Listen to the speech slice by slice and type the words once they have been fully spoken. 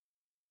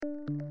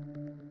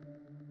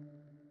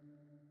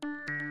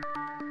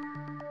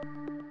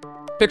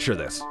Picture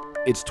this.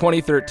 It's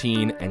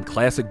 2013, and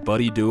classic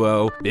buddy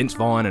duo Vince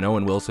Vaughn and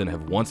Owen Wilson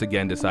have once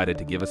again decided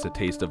to give us a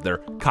taste of their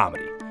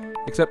comedy.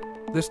 Except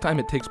this time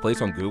it takes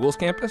place on Google's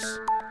campus,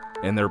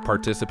 and they're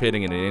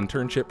participating in an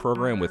internship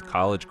program with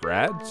college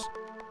grads.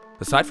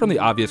 Aside from the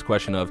obvious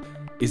question of,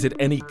 is it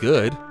any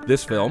good,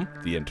 this film,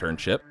 The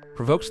Internship,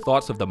 provokes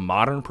thoughts of the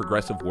modern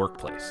progressive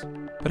workplace.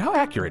 But how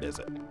accurate is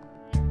it?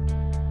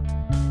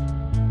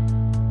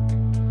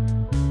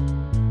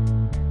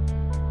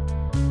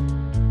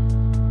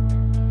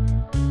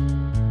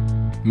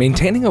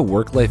 Maintaining a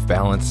work-life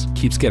balance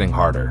keeps getting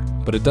harder,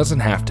 but it doesn't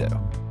have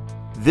to.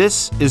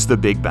 This is The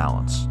Big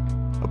Balance,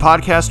 a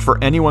podcast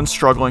for anyone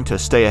struggling to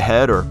stay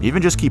ahead or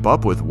even just keep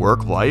up with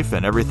work, life,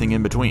 and everything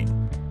in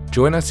between.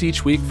 Join us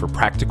each week for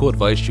practical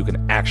advice you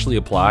can actually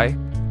apply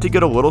to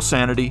get a little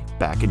sanity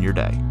back in your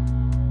day.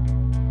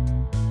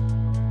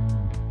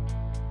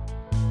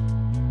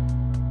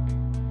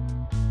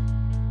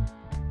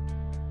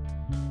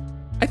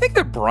 I think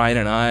that Brian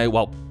and I,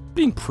 while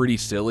being pretty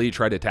silly,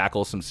 try to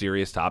tackle some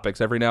serious topics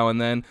every now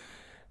and then,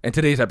 and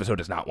today's episode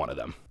is not one of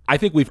them. I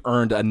think we've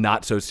earned a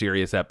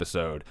not-so-serious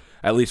episode.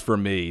 At least for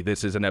me,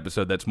 this is an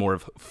episode that's more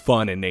of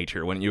fun in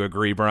nature. Wouldn't you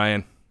agree,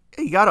 Brian?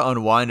 You gotta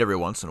unwind every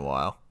once in a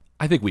while.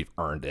 I think we've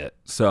earned it.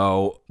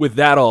 So, with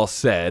that all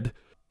said,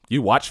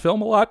 you watch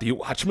film a lot? Do you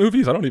watch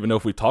movies? I don't even know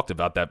if we talked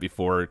about that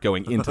before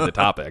going into the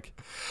topic.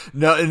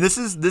 No, and this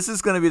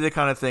is going to be the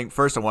kind of thing.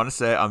 First, I want to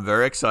say I'm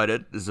very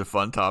excited. This is a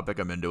fun topic.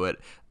 I'm into it.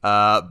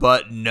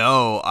 But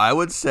no, I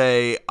would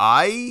say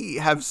I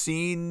have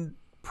seen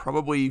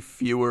probably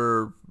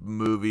fewer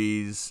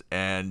movies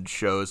and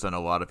shows than a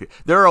lot of people.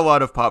 There are a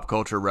lot of pop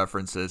culture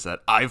references that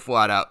I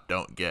flat out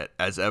don't get,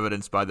 as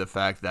evidenced by the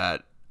fact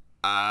that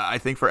I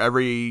think for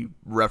every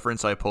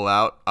reference I pull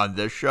out on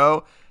this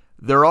show,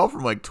 they're all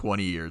from like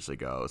 20 years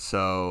ago.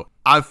 So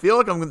I feel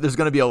like there's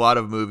going to be a lot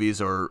of movies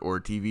or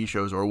TV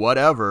shows or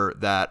whatever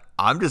that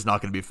I'm just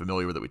not going to be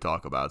familiar with that we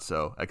talk about.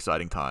 So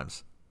exciting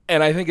times.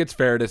 And I think it's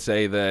fair to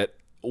say that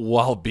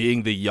while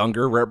being the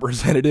younger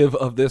representative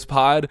of this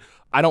pod,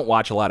 I don't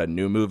watch a lot of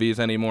new movies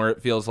anymore,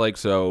 it feels like.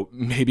 So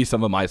maybe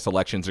some of my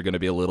selections are going to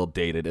be a little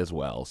dated as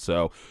well.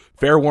 So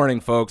fair warning,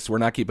 folks, we're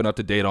not keeping up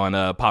to date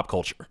on pop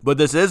culture. But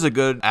this is a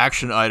good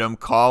action item.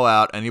 Call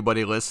out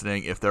anybody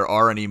listening if there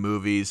are any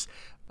movies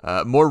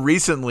more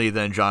recently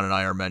than John and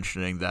I are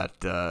mentioning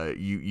that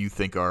you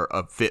think are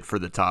a fit for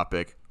the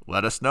topic.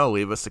 Let us know.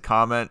 Leave us a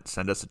comment,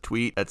 send us a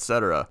tweet,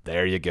 etc.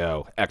 There you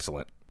go.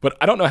 Excellent. But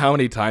I don't know how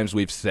many times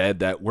we've said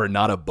that we're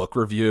not a book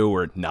review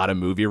or not a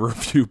movie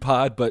review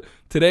pod, but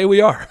today we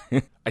are.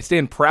 I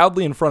stand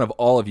proudly in front of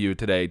all of you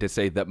today to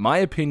say that my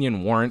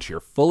opinion warrants your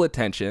full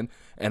attention,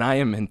 and I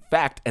am in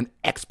fact an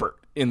expert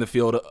in the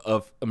field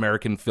of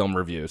American film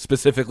review,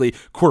 specifically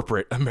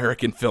corporate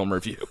American film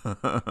review.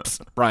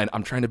 Brian,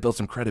 I'm trying to build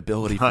some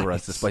credibility for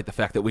us, despite the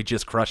fact that we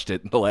just crushed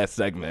it in the last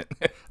segment.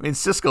 I mean,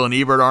 Siskel and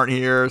Ebert aren't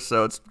here,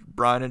 so it's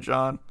Brian and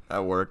John.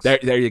 That works.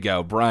 There you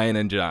go. Brian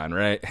and John,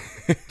 right?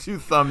 2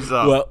 thumbs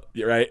up. Well,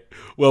 you're right.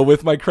 Well,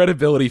 with my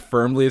credibility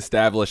firmly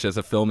established as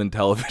a film and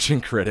television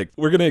critic,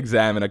 we're going to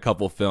examine a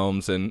couple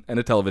films and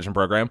a television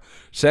program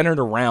centered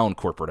around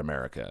corporate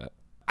America.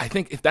 I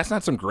think if that's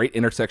not some great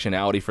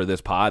intersectionality for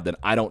this pod, then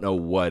I don't know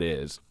what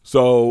is.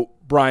 So,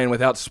 Brian,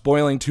 without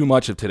spoiling too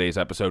much of today's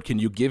episode, can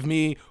you give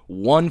me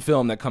one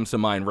film that comes to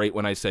mind right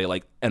when I say,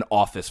 like, an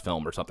Office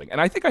film or something? And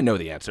I think I know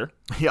the answer.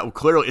 Yeah, well,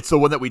 clearly it's the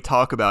one that we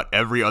talk about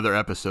every other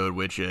episode,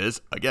 which is,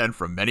 again,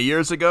 from many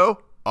years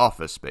ago,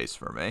 Office Space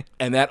for me.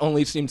 And that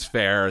only seems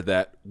fair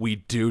that we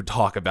do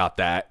talk about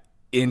that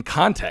in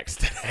context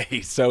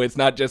today. So it's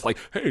not just like,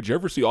 hey, did you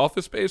ever see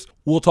Office Space?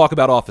 We'll talk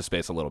about Office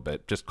Space a little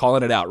bit, just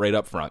calling it out right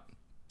up front.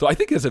 So I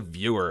think as a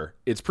viewer,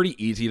 it's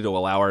pretty easy to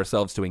allow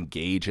ourselves to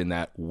engage in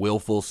that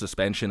willful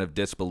suspension of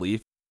disbelief.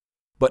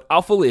 But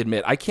I'll fully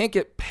admit, I can't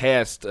get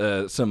past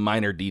some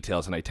minor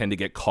details, and I tend to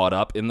get caught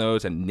up in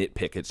those and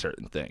nitpick at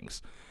certain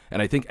things.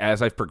 And I think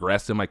as I've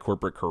progressed in my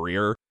corporate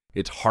career,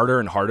 it's harder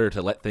and harder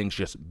to let things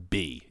just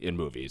be in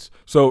movies.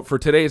 So for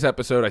today's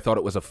episode, I thought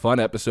it was a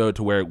fun episode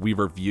to where we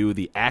review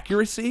the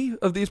accuracy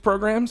of these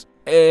programs.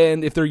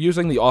 And if they're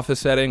using the office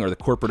setting or the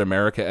corporate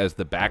America as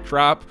the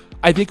backdrop,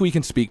 I think we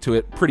can speak to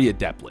it pretty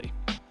adeptly.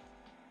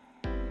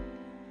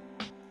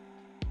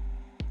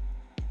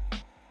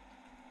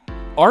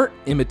 Art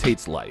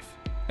imitates life,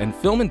 and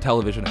film and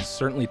television has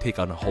certainly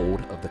taken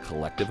hold of the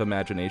collective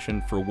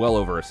imagination for well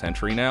over a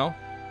century now.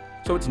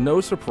 So it's no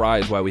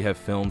surprise why we have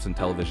films and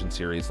television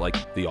series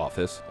like The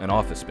Office and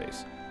Office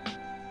Space.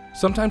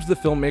 Sometimes the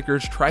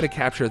filmmakers try to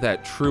capture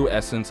that true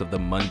essence of the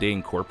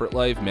mundane corporate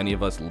life many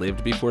of us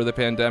lived before the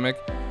pandemic,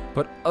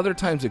 but other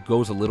times it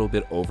goes a little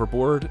bit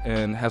overboard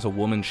and has a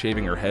woman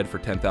shaving her head for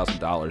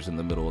 $10,000 in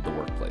the middle of the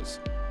workplace.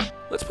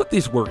 Let's put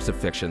these works of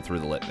fiction through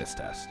the litmus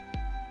test.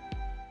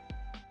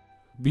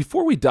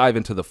 Before we dive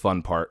into the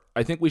fun part,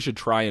 I think we should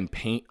try and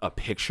paint a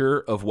picture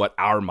of what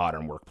our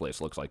modern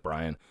workplace looks like,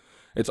 Brian.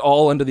 It's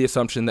all under the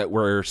assumption that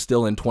we're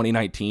still in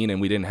 2019 and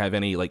we didn't have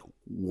any like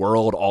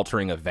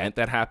world-altering event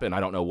that happened. I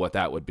don't know what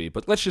that would be,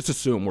 but let's just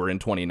assume we're in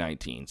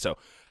 2019. So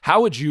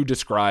how would you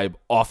describe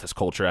office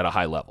culture at a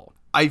high level?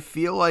 I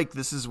feel like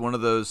this is one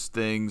of those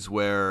things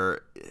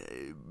where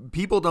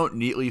people don't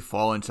neatly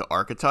fall into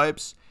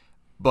archetypes,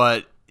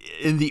 but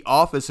in the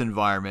office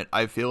environment,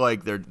 I feel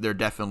like there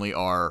definitely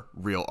are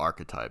real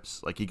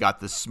archetypes. Like you got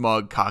the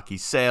smug, cocky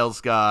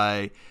sales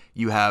guy.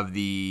 You have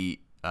the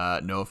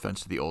no offense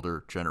to the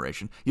older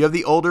generation. You have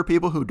the older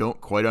people who don't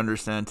quite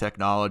understand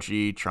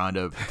technology, trying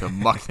to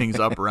muck things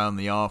up around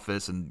the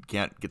office and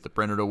can't get the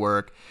printer to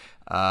work.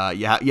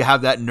 You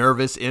have that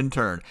nervous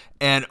intern.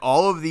 And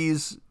all of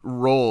these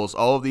roles,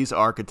 all of these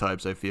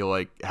archetypes, I feel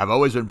like have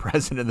always been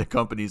present in the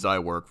companies I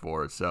work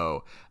for.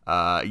 So,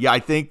 I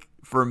think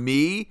for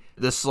me,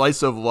 the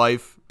slice of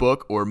life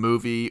book or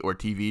movie or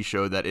TV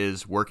show that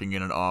is working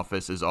in an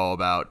office is all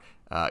about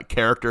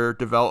character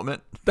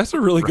development. That's a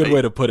really good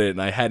way to put it,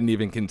 and I hadn't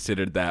even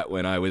considered that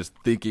when I was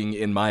thinking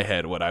in my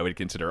head what I would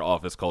consider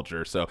office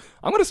culture. So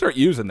I'm going to start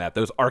using that.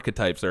 Those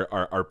archetypes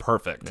are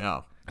perfect.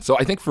 Yeah. So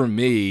I think for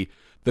me,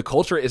 the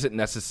culture isn't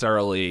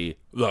necessarily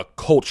the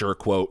culture,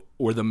 quote,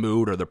 or the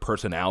mood or the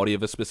personality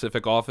of a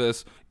specific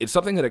office. It's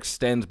something that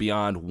extends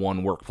beyond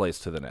one workplace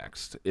to the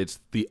next. It's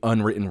the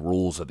unwritten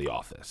rules of the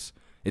office.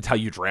 It's how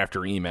you draft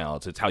your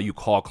emails. It's how you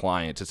call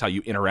clients. It's how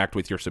you interact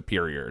with your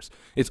superiors.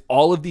 It's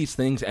all of these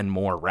things and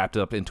more wrapped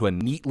up into a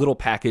neat little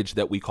package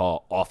that we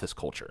call office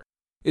culture.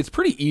 It's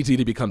pretty easy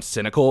to become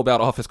cynical about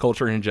office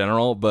culture in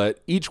general, but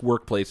each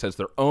workplace has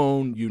their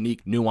own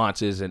unique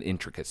nuances and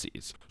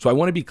intricacies. So I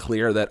want to be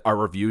clear that our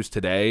reviews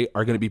today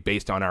are going to be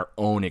based on our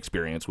own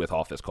experience with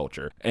office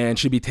culture and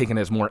should be taken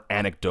as more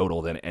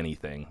anecdotal than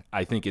anything.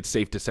 I think it's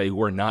safe to say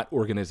we're not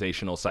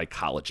organizational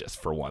psychologists,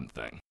 for one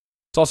thing.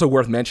 It's also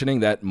worth mentioning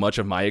that much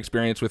of my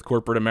experience with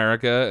corporate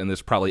America, and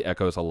this probably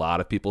echoes a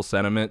lot of people's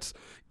sentiments,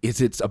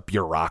 is it's a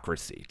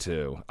bureaucracy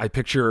too. I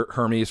picture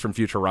Hermes from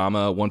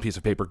Futurama, one piece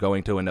of paper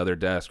going to another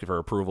desk for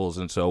approvals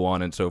and so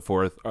on and so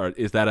forth.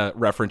 Is that a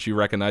reference you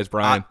recognize,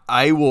 Brian?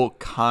 I will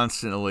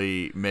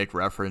constantly make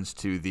reference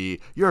to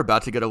you're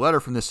about to get a letter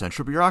from the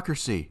central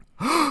bureaucracy.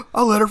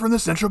 A letter from the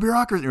central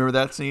bureaucracy. Remember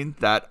that scene?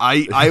 That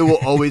I will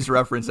always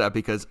reference that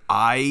because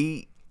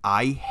I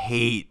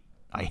hate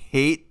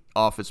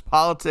office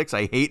politics.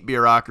 I hate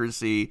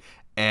bureaucracy,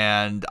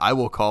 and I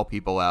will call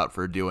people out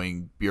for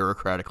doing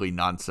bureaucratically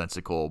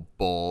nonsensical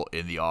bull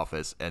in the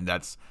office, and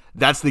that's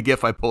the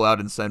gif I pull out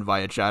and send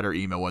via chat or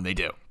email when they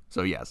do.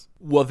 So yes.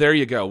 Well, there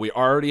you go. We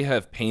already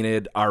have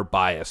painted our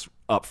bias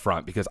up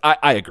front because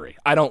I agree.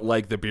 I don't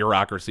like the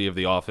bureaucracy of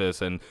the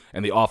office and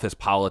the office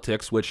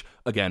politics, which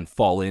again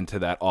fall into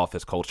that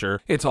office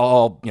culture. It's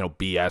all,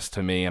 BS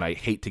to me, and I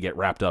hate to get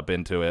wrapped up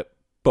into it.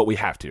 But we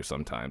have to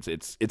sometimes.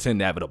 It's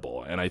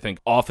inevitable. And I think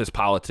office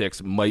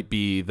politics might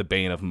be the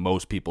bane of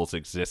most people's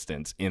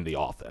existence in the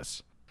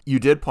office. You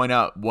did point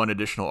out one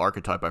additional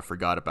archetype I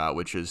forgot about,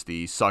 which is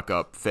the suck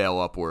up, fail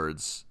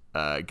upwards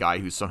guy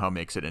who somehow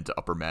makes it into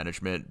upper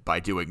management by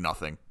doing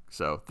nothing.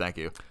 So thank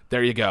you.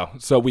 There you go.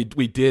 So we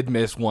did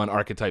miss one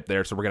archetype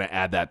there, so we're going to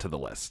add that to the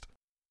list.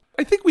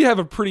 I think we have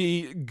a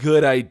pretty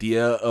good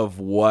idea of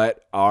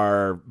what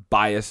our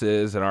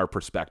biases and our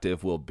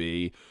perspective will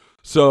be.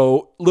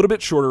 So a little bit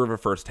shorter of a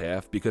first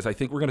half because I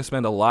think we're going to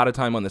spend a lot of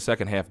time on the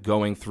second half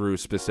going through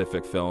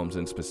specific films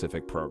and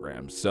specific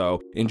programs.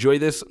 So enjoy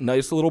this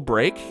nice little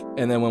break,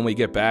 and then when we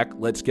get back,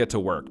 let's get to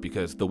work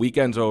because the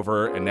weekend's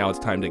over and now it's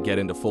time to get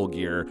into full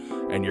gear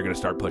and you're going to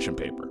start pushing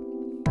paper.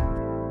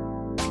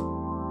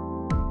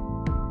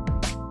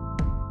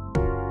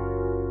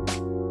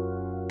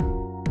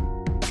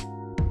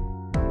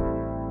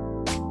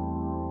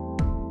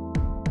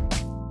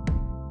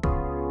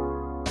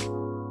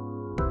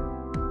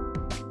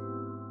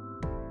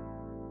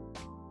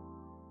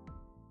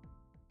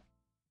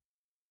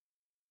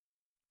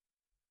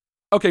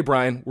 Okay,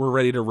 Brian, we're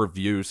ready to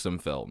review some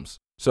films.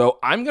 So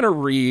I'm going to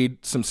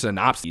read some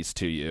synopses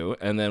to you,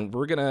 and then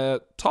we're going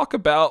to talk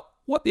about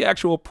what the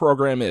actual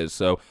program is.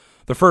 So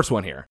the first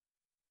one here.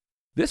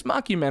 This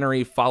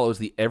mockumentary follows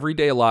the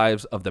everyday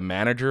lives of the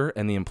manager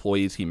and the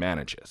employees he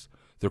manages.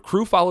 The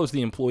crew follows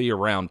the employee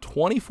around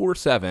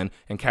 24/7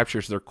 and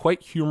captures their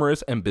quite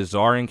humorous and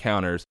bizarre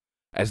encounters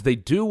as they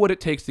do what it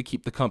takes to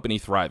keep the company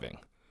thriving.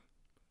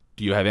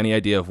 Do you have any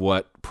idea of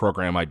what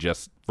program I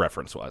just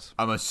referenced was?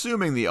 I'm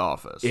assuming The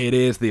Office. It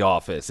is The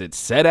Office. It's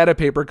set at a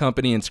paper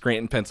company in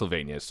Scranton,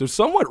 Pennsylvania. So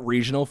somewhat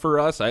regional for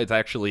us. It's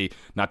actually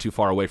not too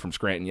far away from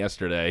Scranton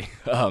yesterday.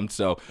 I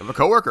have a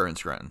coworker in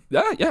Scranton.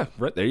 Yeah,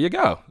 right, there you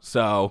go.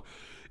 So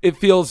it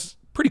feels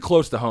pretty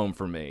close to home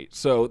for me.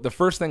 So the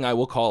first thing I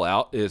will call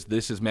out is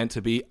this is meant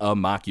to be a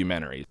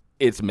mockumentary.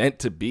 It's meant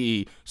to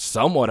be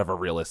somewhat of a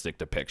realistic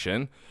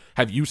depiction.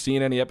 Have you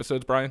seen any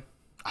episodes, Brian?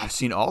 I've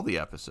seen all the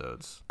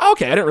episodes.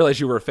 Okay, I didn't realize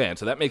you were a fan,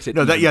 so that makes it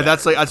better.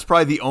 That's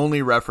probably the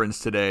only reference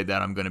today that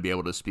I'm going to be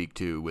able to speak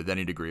to with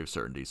any degree of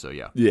certainty. So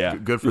yeah,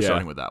 good for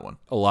starting with that one.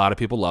 A lot of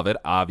people love it.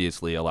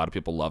 Obviously, a lot of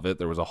people love it.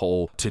 There was a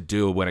whole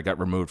to-do when it got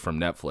removed from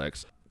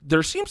Netflix.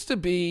 There seems to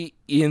be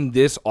in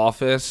this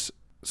office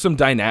some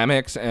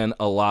dynamics and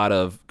a lot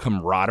of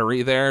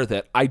camaraderie there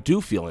that I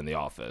do feel in The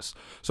Office.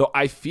 So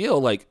I feel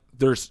like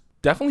there's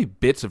definitely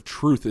bits of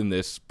truth in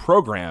this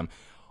program.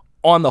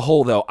 On the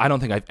whole, though, I don't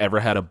think I've ever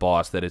had a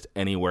boss that is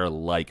anywhere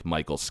like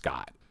Michael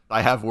Scott.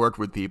 I have worked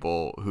with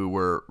people who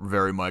were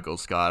very Michael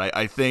Scott.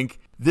 I think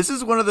this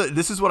is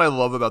what I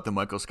love about the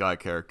Michael Scott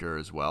character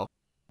as well.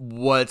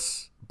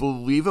 What's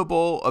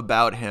believable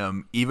about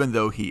him, even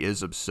though he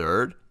is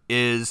absurd,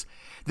 is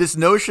this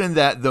notion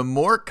that the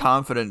more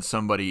confident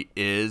somebody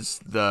is,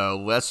 the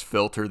less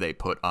filter they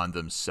put on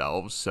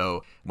themselves.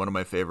 So one of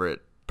my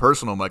favorite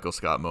personal Michael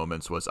Scott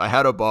moments was I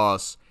had a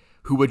boss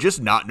who would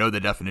just not know the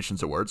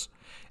definitions of words.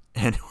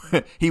 And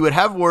he would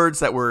have words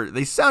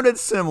they sounded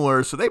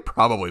similar, so they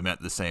probably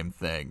meant the same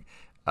thing.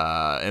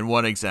 And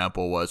one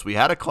example was we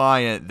had a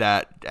client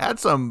that had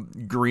some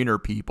greener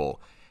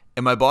people,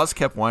 and my boss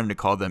kept wanting to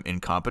call them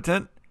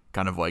incompetent,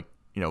 kind of like,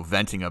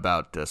 venting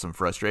about some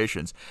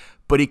frustrations.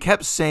 But he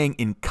kept saying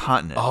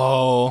incontinent.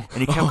 Oh. And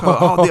he kept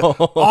going,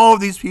 all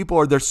of these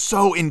people they're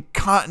so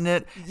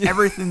incontinent.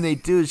 Everything they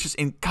do is just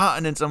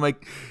incontinence. I'm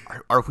like,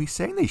 are we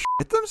saying they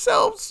shit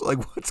themselves?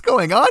 Like, what's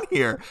going on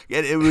here?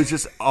 And it was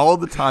just all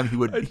the time he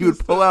would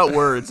pull out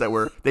words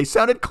that they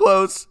sounded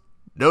close,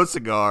 no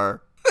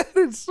cigar.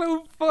 It's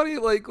so funny.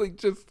 Like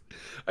just,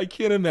 I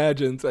can't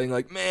imagine saying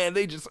like, man,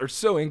 they just are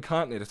so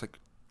incontinent. It's like,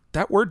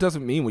 that word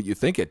doesn't mean what you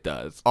think it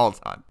does. All the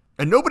time.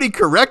 And nobody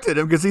corrected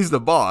him because he's the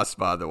boss,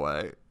 by the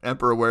way.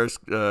 Emperor wears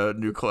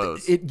new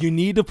clothes. You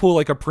need to pull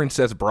like a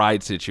Princess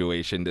Bride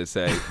situation to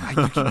say,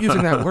 you keep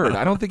using that word.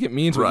 I don't think it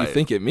means what you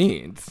think it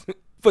means.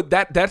 But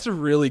that's a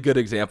really good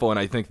example, and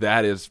I think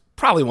that is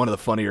probably one of the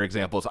funnier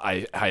examples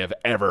I have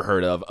ever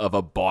heard of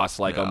a boss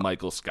like a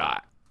Michael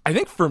Scott. I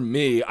think for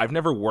me, I've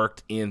never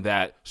worked in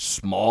that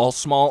small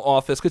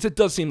office because it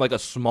does seem like a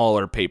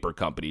smaller paper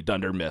company,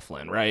 Dunder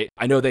Mifflin, right?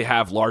 I know they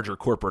have larger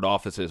corporate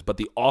offices, but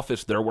the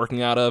office they're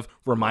working out of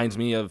reminds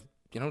me of,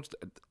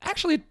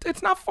 actually,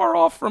 it's not far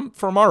off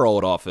from our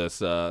old office.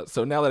 So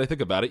now that I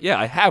think about it, yeah,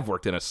 I have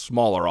worked in a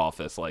smaller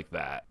office like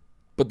that.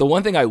 But the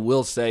one thing I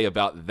will say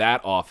about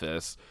that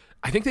office,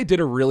 I think they did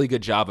a really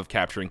good job of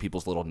capturing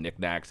people's little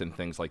knickknacks and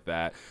things like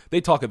that.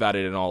 They talk about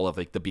it in all of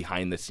like the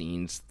behind the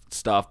scenes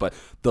stuff, but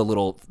the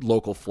little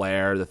local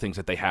flair, the things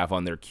that they have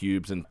on their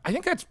cubes, and I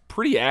think that's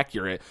pretty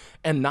accurate.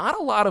 And not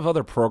a lot of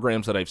other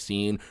programs that I've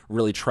seen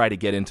really try to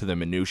get into the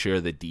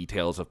minutiae, the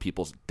details of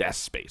people's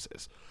desk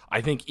spaces. I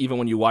think even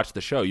when you watch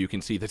the show, you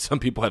can see that some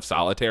people have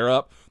solitaire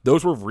up.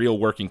 Those were real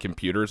working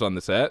computers on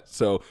the set.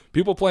 So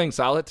people playing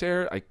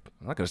solitaire, I'm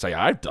not going to say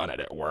I've done it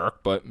at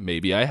work, but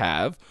maybe I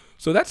have.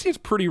 So that seems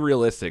pretty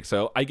realistic.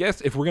 So I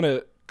guess if we're going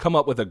to come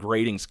up with a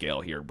grading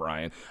scale here,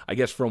 Brian, I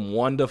guess from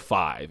 1 to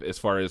 5 as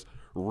far as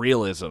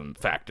realism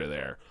factor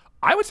there,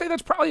 I would say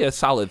that's probably a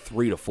solid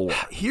 3 to 4.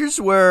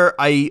 Here's where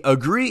I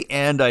agree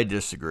and I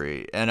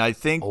disagree. And I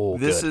think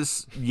this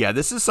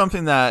is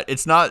something that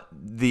it's not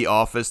The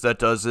Office that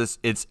does this.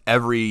 It's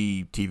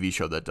every TV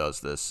show that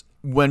does this.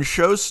 When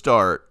shows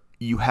start,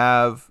 you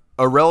have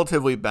a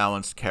relatively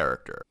balanced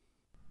character.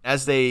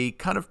 As they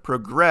kind of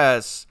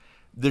progress,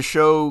 the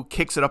show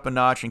kicks it up a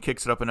notch and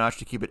kicks it up a notch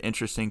to keep it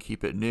interesting,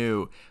 keep it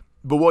new.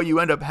 But what you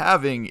end up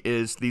having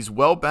is these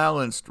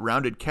well-balanced,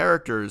 rounded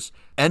characters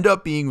end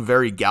up being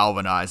very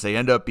galvanized. They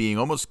end up being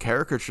almost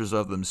caricatures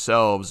of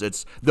themselves.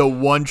 It's the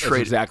one trait.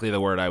 That's exactly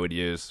the word I would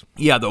use.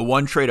 Yeah, the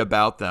one trait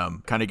about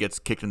them kind of gets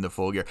kicked into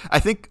full gear. I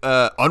think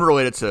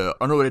unrelated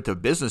to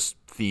business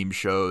themed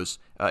shows.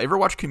 Ever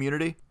watch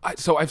Community?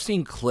 So I've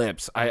seen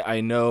clips. I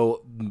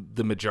know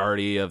the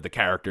majority of the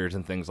characters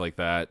and things like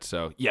that.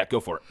 So yeah, go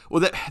for it.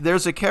 Well,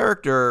 there's a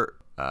character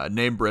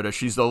named Britta.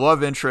 She's the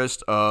love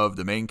interest of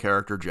the main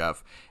character,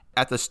 Jeff.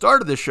 At the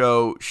start of the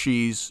show,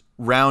 she's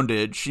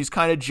rounded. She's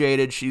kind of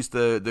jaded. She's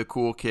the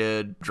cool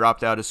kid,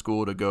 dropped out of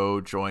school to go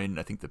join,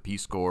 I think, the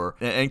Peace Corps,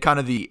 and kind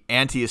of the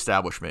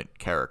anti-establishment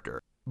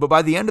character. But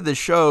by the end of the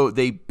show,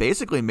 they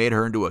basically made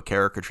her into a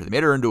caricature. They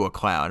made her into a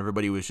clown.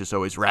 Everybody was just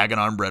always ragging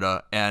on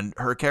Britta, and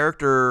her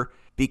character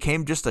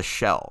became just a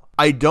shell.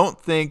 I don't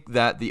think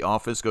that The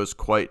Office goes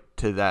quite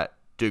to that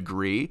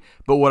degree,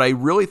 but what I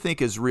really think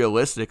is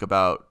realistic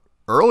about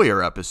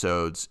earlier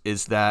episodes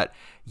is that,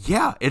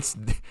 yeah,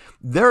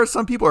 there are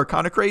some people who are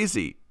kind of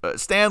crazy.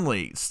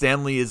 Stanley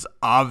is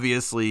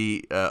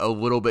obviously a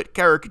little bit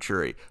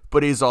caricature-y,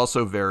 but he's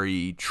also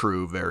very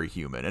true, very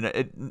human,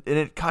 and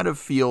it kind of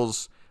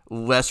feels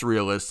less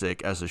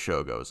realistic as the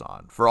show goes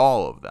on for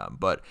all of them.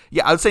 But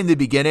yeah, I would say in the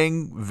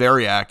beginning,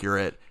 very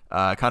accurate,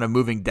 kind of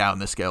moving down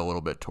the scale a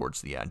little bit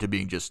towards the end to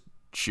being just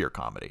sheer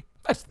comedy.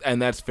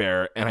 That's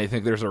fair. And I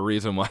think there's a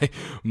reason why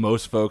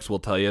most folks will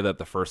tell you that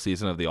the first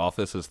season of The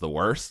Office is the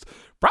worst.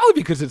 Probably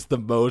because it's the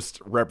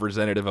most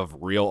representative of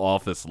real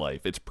office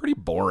life. It's pretty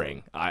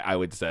boring, I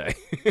would say.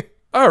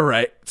 All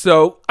right.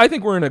 So I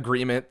think we're in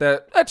agreement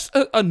that that's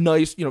a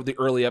nice, the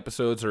early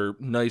episodes are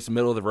nice,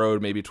 middle of the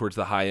road, maybe towards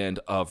the high end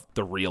of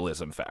the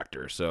realism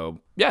factor. So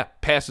yeah,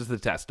 passes the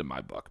test in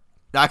my book.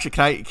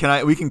 Actually, can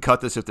I, we can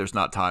cut this if there's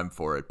not time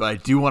for it, but I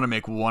do want to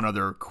make one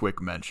other quick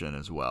mention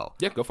as well.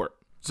 Yeah, go for it.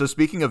 So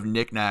speaking of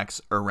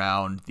knickknacks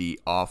around The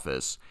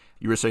Office,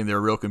 You were saying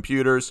they're real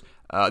computers.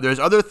 There's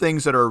other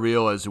things that are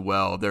real as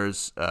well.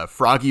 There's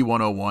Froggy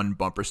 101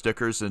 bumper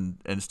stickers and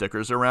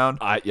stickers around.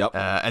 Yep.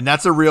 And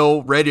that's a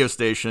real radio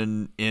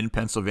station in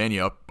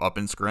Pennsylvania, up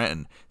in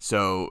Scranton.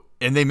 So,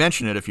 and they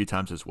mention it a few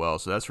times as well,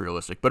 so that's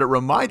realistic. But it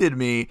reminded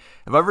me,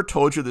 have I ever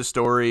told you the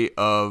story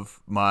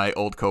of my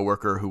old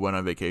coworker who went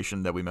on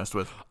vacation that we messed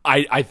with?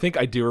 I think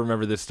I do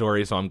remember this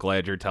story, so I'm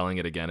glad you're telling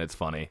it again. It's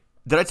funny.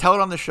 Did I tell it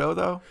on the show,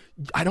 though?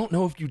 I don't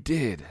know if you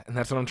did, and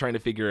that's what I'm trying to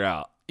figure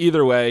out.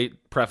 Either way,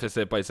 preface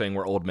it by saying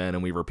we're old men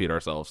and we repeat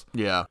ourselves.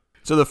 Yeah.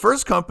 So the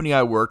first company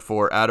I worked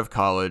for out of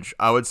college,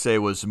 I would say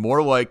was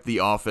more like The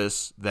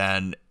Office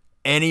than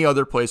any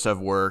other place I've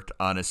worked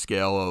on a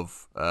scale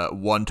of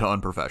 1 to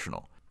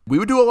unprofessional. We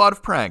would do a lot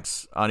of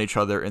pranks on each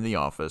other in the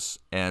office,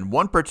 and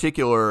one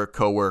particular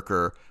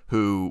coworker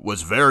who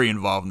was very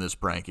involved in this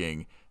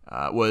pranking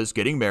was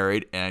getting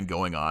married and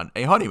going on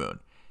a honeymoon.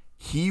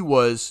 He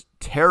was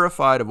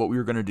terrified of what we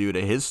were going to do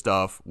to his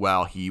stuff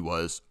while he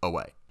was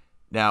away.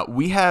 Now,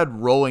 we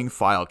had rolling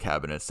file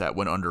cabinets that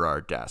went under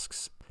our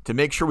desks. To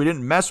make sure we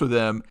didn't mess with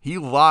him, he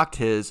locked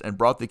his and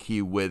brought the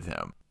key with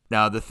him.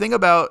 Now, the thing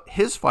about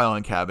his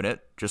filing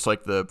cabinet, just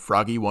like the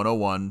Froggy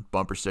 101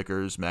 bumper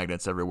stickers,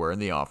 magnets everywhere in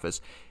the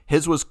office,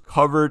 his was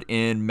covered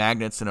in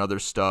magnets and other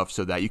stuff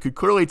so that you could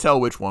clearly tell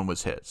which one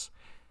was his.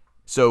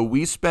 So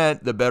we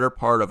spent the better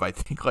part of, I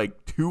think,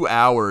 like 2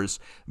 hours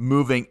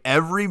moving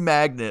every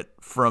magnet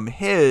from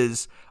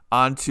his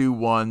onto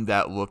one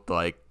that looked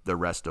like the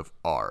rest of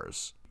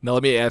ours. Now,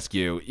 let me ask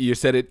you, you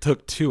said it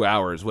took 2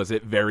 hours. Was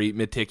it very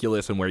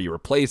meticulous in where you were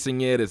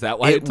placing it? Is that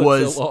why it took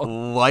was so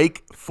long?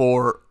 like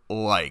for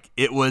like.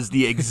 It was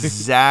the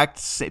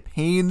exact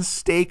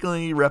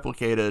painstakingly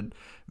replicated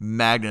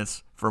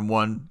magnets from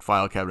one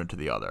file cabinet to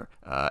the other.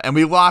 And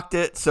we locked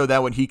it so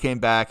that when he came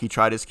back, he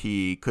tried his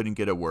key, couldn't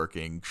get it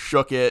working,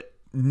 shook it,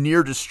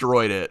 near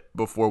destroyed it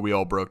before we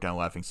all broke down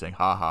laughing, saying,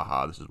 ha, ha,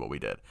 ha, this is what we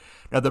did.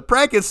 Now, the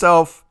prank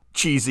itself,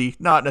 cheesy,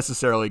 not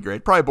necessarily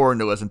great, probably boring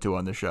to listen to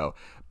on the show.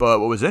 But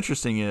what was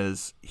interesting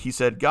is he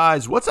said,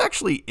 guys, what's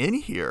actually in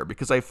here?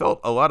 Because I felt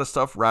a lot of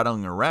stuff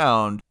rattling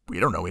around. We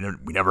don't know.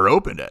 We never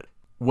opened it.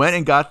 Went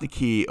and got the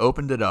key,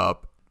 opened it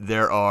up.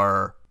 There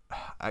are,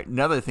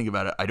 now that I think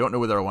about it, I don't know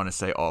whether I want to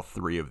say all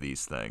 3 of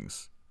these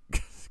things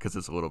because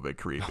it's a little bit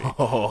creepy.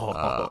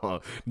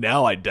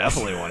 Now I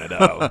definitely want to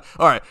know.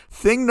 All right.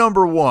 Thing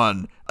number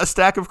 1, a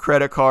stack of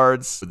credit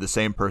cards with the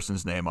same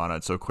person's name on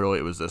it. So clearly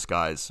it was this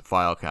guy's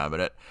file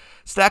cabinet.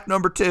 Stack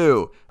number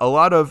 2, a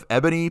lot of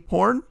ebony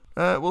porn.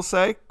 We'll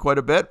say quite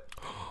a bit.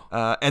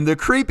 And the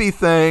creepy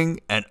thing,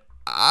 and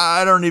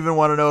I don't even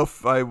want to know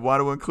if I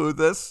want to include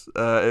this,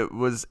 it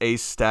was a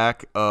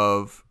stack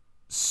of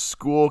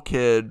school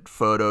kid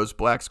photos,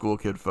 black school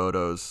kid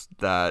photos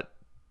that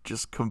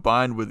just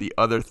combined with the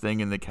other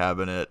thing in the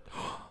cabinet.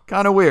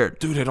 Kind of weird.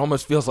 Dude, it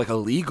almost feels like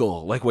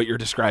illegal, like what you're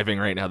describing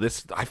right now.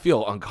 I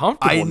feel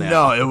uncomfortable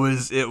now. I know,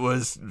 it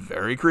was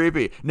very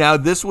creepy. Now,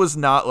 this was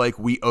not like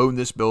we owned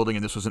this building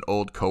and this was an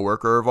old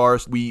coworker of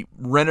ours. We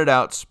rented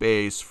out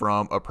space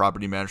from a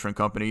property management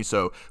company,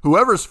 so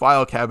whoever's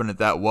file cabinet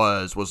that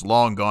was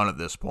long gone at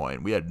this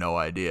point. We had no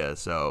idea,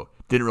 so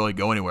didn't really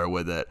go anywhere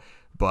with it.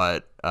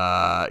 But,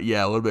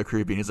 yeah, a little bit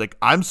creepy. And he's like,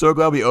 I'm so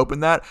glad we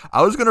opened that.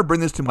 I was going to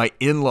bring this to my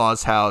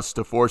in-laws' house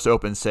to force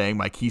open saying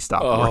my key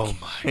stopped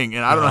working.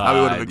 And I don't know how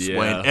he would have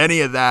explained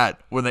any of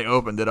that when they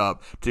opened it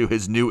up to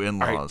his new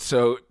in-laws. All right,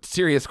 so,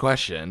 serious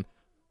question.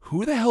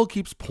 Who the hell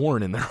keeps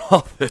porn in their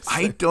office?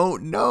 I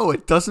don't know.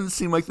 It doesn't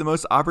seem like the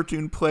most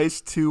opportune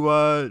place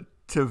to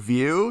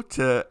view,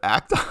 to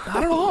act on.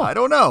 Not at all. I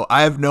don't know.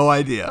 I have no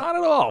idea. Not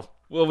at all.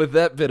 Well, with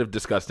that bit of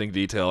disgusting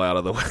detail out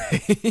of the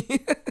way,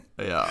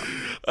 yeah.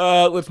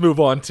 Let's move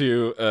on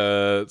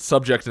to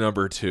subject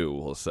number 2,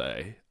 we'll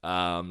say.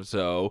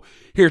 So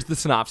here's the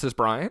synopsis,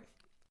 Brian.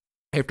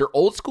 After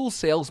old school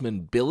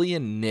salesmen Billy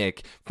and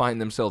Nick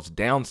find themselves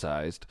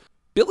downsized,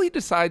 Billy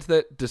decides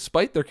that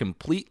despite their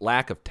complete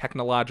lack of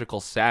technological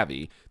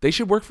savvy, they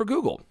should work for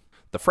Google.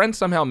 The friends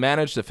somehow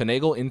manage to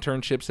finagle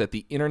internships at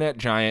the internet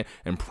giant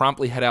and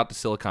promptly head out to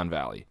Silicon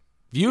Valley.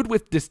 Viewed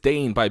with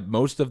disdain by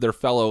most of their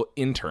fellow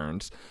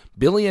interns,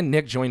 Billy and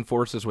Nick join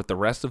forces with the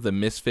rest of the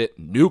misfit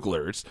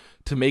Nooglers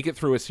to make it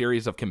through a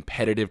series of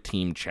competitive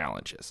team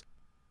challenges.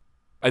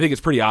 I think it's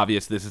pretty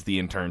obvious this is the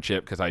internship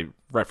because I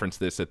referenced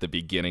this at the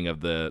beginning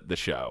of the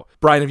show.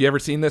 Brian, have you ever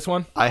seen this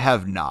one? I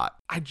have not.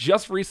 I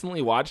just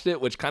recently watched it,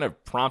 which kind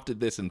of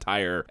prompted this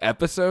entire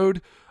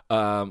episode.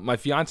 My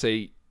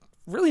fiance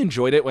really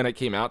enjoyed it when it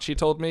came out, she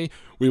told me.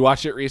 We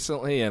watched it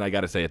recently, and I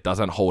gotta say, it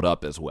doesn't hold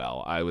up as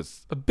well. I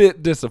was a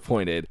bit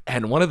disappointed.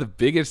 And one of the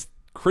biggest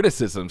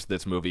criticisms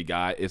this movie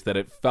got is that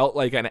it felt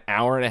like an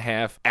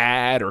hour-and-a-half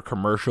ad or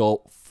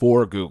commercial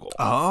for Google.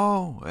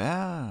 Oh,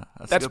 yeah.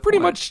 That's pretty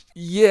much,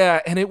 yeah,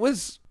 and it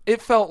was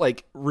It felt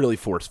like really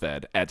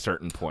force-fed at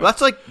certain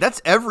points.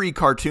 That's every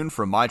cartoon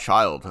from my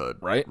childhood,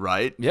 Right?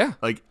 Right? Yeah.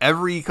 Like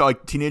every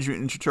Teenage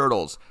Mutant Ninja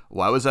Turtles.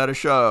 Why was that a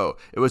show?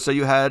 It was so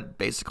you had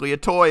basically a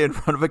toy in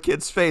front of a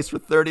kid's face for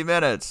 30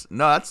 minutes.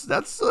 No,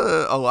 that's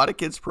a lot of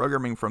kids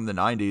programming from the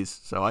 90s,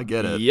 so I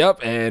get it. Yep,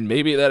 and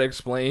maybe that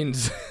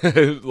explains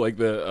like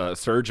the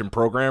surge in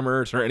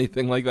programmers or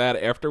anything like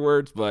that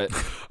afterwards, but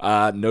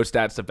no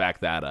stats to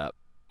back that up.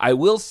 I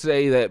will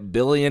say that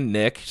Billy and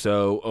Nick,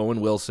 so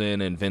Owen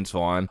Wilson and Vince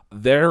Vaughn, I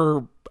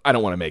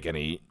don't want to make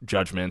any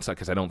judgments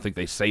because I don't think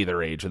they say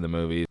their age in the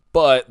movie,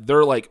 but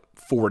they're like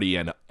 40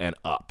 and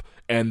up.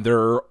 And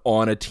they're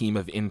on a team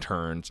of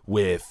interns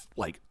with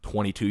like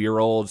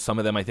 22-year-olds. Some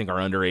of them I think are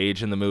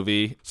underage in the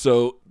movie.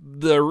 So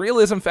the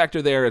realism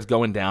factor there is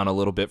going down a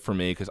little bit for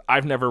me because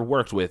I've never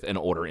worked with an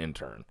older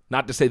intern.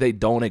 Not to say they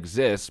don't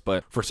exist,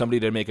 but for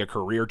somebody to make a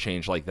career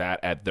change like that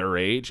at their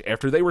age,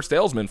 after they were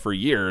salesmen for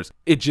years,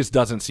 it just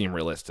doesn't seem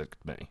realistic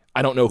to me.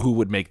 I don't know who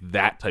would make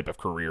that type of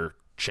career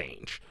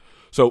change.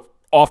 So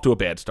off to a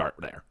bad start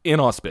there.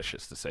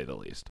 Inauspicious, to say the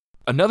least.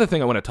 Another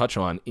thing I want to touch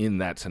on in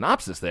that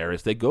synopsis there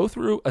is they go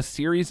through a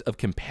series of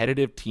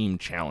competitive team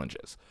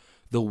challenges.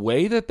 The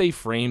way that they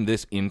frame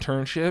this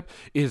internship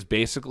is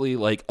basically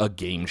like a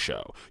game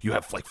show. You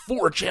have like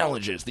 4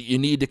 challenges that you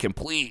need to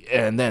complete,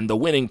 and then the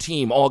winning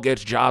team all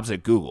gets jobs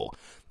at Google.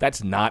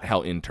 That's not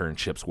how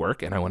internships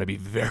work, and I want to be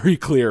very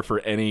clear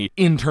for any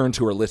interns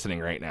who are listening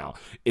right now.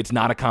 It's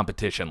not a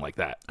competition like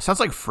that.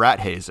 Sounds like frat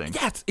hazing.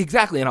 Yes,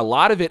 exactly, and a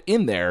lot of it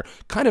in there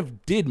kind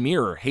of did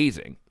mirror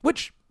hazing,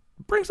 which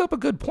brings up a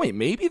good point.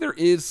 Maybe there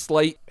is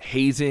slight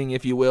hazing,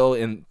 if you will,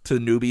 to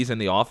newbies in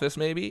the office,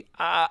 maybe.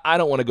 I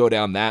don't want to go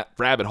down that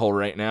rabbit hole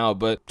right now,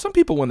 but some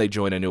people, when they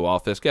join a new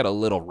office, get a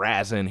little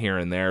razzing here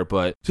and there,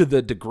 but to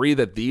the degree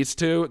that these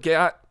two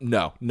get,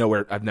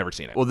 nowhere. I've never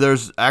seen it. Well,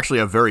 there's actually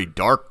a very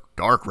dark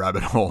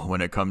rabbit hole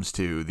when it comes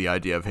to the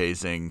idea of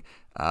hazing,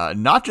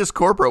 not just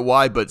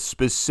corporate-wide, but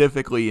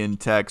specifically in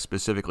tech,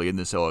 specifically in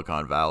the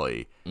Silicon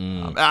Valley.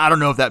 I don't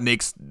know if that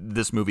makes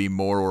this movie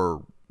more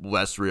or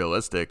less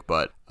realistic,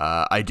 but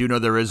I do know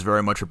there is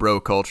very much a bro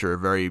culture,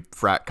 very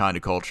frat kind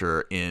of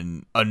culture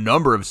in a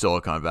number of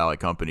Silicon Valley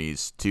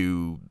companies,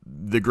 to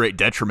the great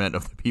detriment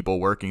of the people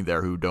working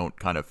there who don't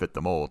kind of fit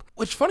the mold.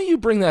 Which, funny you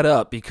bring that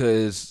up,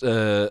 because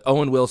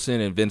Owen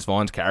Wilson and Vince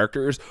Vaughn's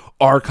characters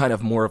are kind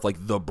of more of like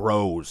the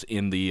bros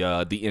in the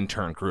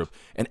intern group,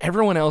 and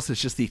everyone else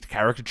is just these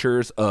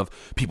caricatures of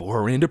people who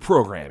are into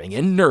programming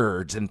and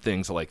nerds and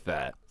things like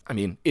that. I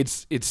mean,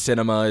 it's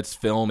cinema, it's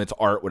film, it's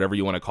art, whatever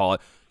you want to call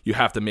it. You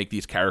have to make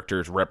these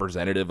characters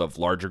representative of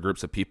larger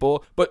groups of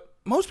people, but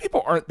most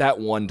people aren't that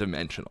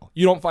one-dimensional.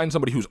 You don't find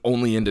somebody who's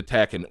only into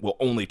tech and will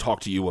only talk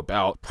to you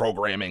about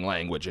programming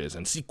languages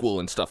and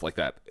SQL and stuff like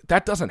that.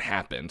 That doesn't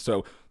happen.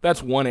 So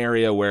that's one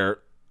area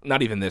where,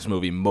 not even this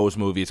movie, most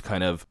movies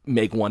kind of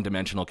make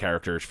one-dimensional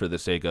characters for the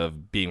sake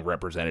of being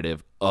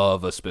representative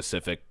of a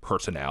specific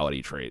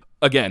personality trait.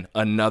 Again,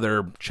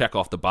 another check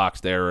off the box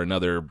there, or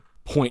another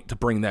point to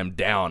bring them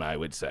down, I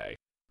would say.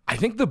 I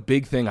think the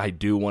big thing I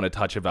do want to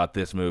touch about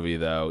this movie,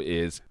 though,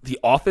 is the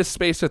office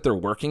space that they're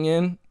working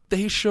in.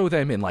 They show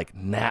them in like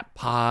nap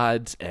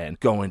pods and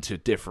going to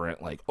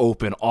different like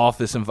open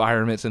office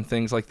environments and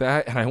things like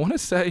that. And I want to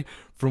say,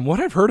 from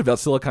what I've heard about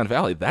Silicon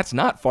Valley, that's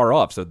not far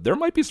off. So there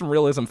might be some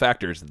realism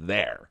factors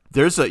there.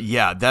 There's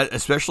that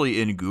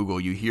especially in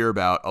Google, you hear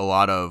about a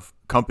lot of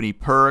company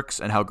perks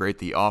and how great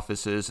the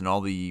office is and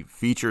all the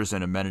features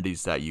and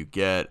amenities that you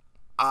get.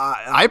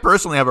 I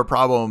personally have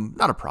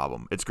not a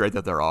problem. It's great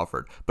that they're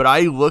offered, but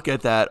I look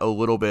at that a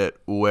little bit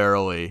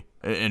warily,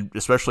 and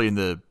especially in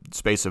the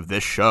space of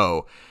this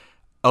show.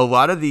 A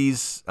lot of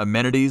these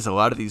amenities, a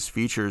lot of these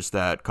features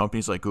that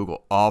companies like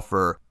Google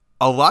offer,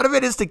 a lot of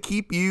it is to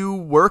keep you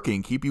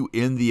working, keep you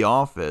in the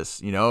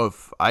office. You know,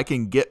 if I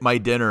can get my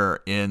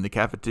dinner in the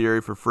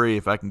cafeteria for free,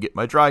 if I can get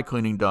my dry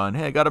cleaning done,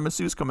 hey, I got a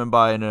masseuse coming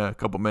by in a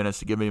couple minutes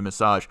to give me a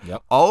massage.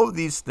 Yep. All of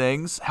these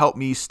things help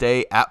me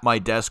stay at my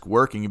desk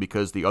working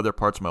because the other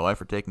parts of my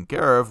life are taken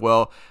care of.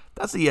 Well,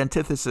 that's the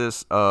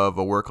antithesis of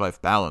a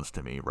work-life balance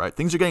to me, right?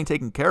 Things are getting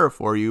taken care of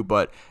for you,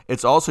 but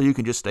it's also you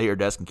can just stay at your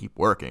desk and keep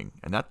working,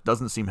 and that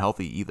doesn't seem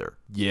healthy either.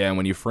 Yeah, and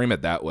when you frame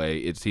it that way,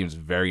 it seems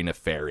very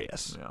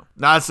nefarious. Yeah,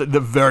 that's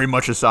very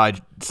much a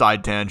side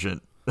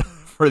tangent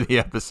for the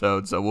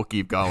episode, so we'll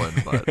keep going.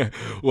 But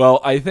well,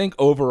 I think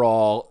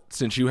overall,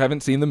 since you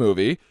haven't seen the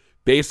movie,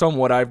 based on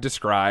what I've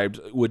described,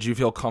 would you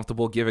feel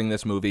comfortable giving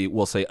this movie,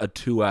 we'll say, a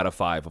 2 out of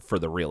 5 for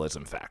the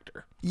realism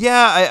factor?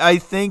 Yeah, I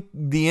think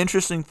the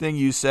interesting thing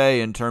you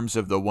say in terms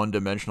of the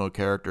one-dimensional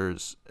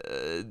characters,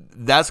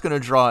 that's going to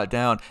draw it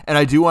down. And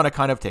I do want to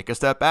kind of take a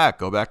step back,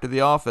 go back to The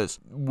Office.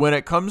 When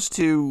it comes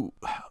to,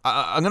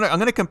 I'm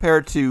gonna compare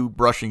it to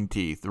brushing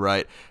teeth,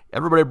 right?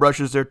 Everybody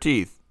brushes their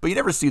teeth, but you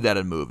never see that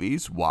in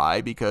movies.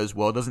 Why? Because,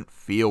 well, it doesn't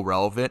feel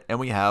relevant, and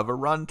we have a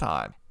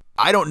runtime.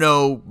 I don't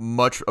know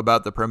much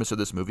about the premise of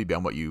this movie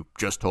beyond what you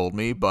just told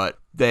me, but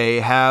they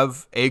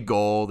have a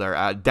goal.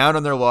 They're down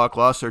on their luck,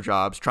 lost their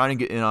jobs, trying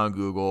to get in on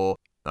Google.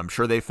 I'm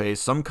sure they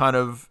face some kind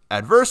of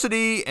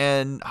adversity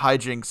and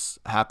hijinks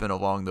happen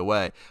along the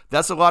way.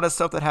 That's a lot of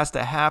stuff that has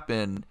to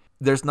happen.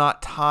 There's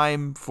not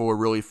time for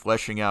really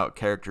fleshing out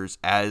characters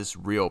as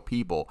real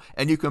people.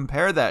 And you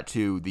compare that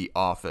to The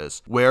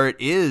Office, where it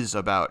is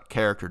about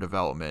character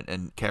development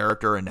and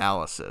character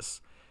analysis.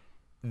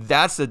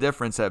 That's the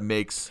difference that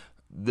makes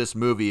this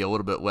movie a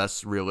little bit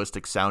less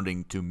realistic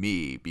sounding to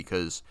me,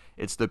 because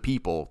it's the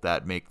people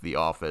that make The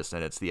Office,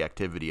 and it's the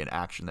activity and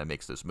action that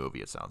makes this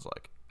movie, it sounds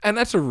like. And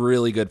that's a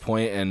really good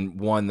point, and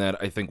one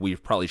that I think we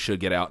probably should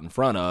get out in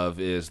front of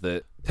is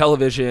that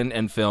television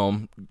and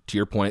film, to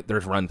your point,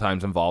 there's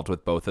runtimes involved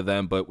with both of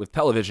them, but with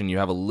television, you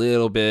have a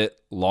little bit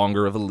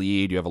longer of a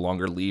lead, you have a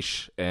longer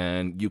leash,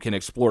 and you can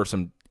explore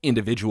some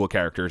individual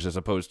characters as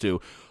opposed to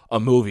a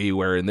movie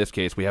where, in this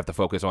case, we have to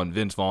focus on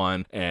Vince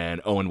Vaughn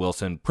and Owen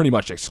Wilson pretty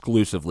much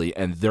exclusively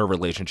and their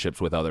relationships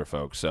with other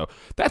folks. So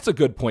that's a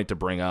good point to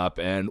bring up,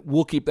 and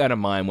we'll keep that in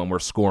mind when we're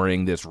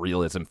scoring this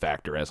realism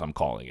factor, as I'm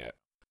calling it.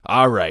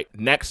 All right,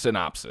 next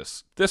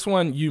synopsis. This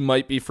one you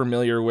might be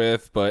familiar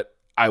with, but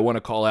I want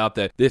to call out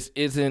that this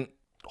isn't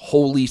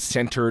wholly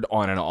centered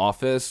on an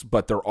office,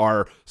 but there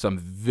are some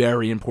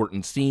very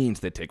important scenes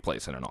that take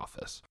place in an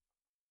office.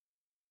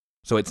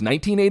 So it's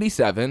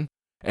 1987,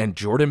 and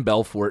Jordan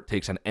Belfort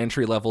takes an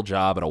entry-level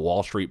job at a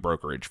Wall Street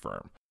brokerage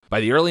firm. By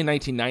the early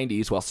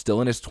 1990s, while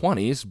still in his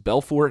 20s,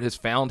 Belfort has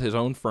found his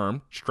own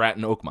firm,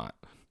 Stratton Oakmont.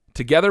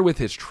 Together with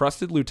his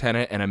trusted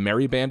lieutenant and a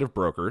merry band of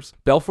brokers,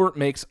 Belfort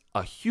makes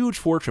a huge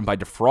fortune by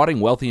defrauding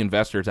wealthy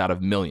investors out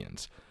of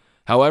millions.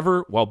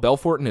 However, while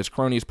Belfort and his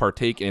cronies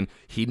partake in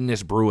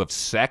hedonist brew of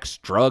sex,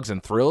 drugs,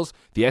 and thrills,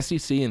 the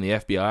SEC and the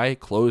FBI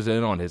close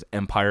in on his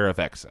empire of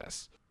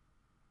excess.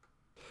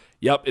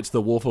 Yep, it's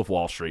The Wolf of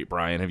Wall Street,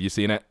 Brian. Have you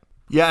seen it?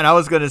 Yeah, and I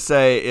was going to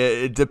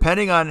say,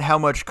 depending on how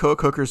much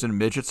coke, hookers, and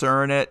midgets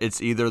are in it,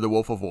 it's either The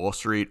Wolf of Wall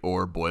Street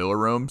or Boiler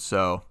Room,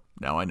 so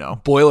now I know.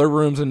 Boiler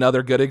Room's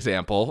another good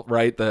example,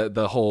 right?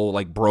 The whole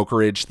like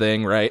brokerage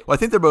thing, right? Well, I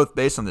think they're both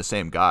based on the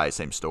same guy,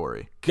 same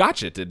story.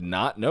 Gotcha, did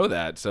not know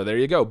that. So there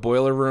you go.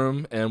 Boiler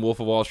Room and Wolf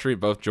of Wall Street,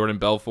 both Jordan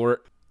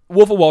Belfort.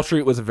 Wolf of Wall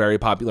Street was a very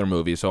popular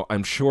movie, so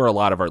I'm sure a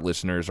lot of our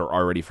listeners are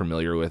already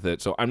familiar with it.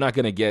 So I'm not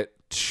going to get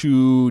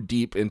too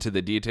deep into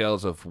the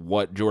details of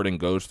what Jordan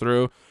goes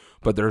through,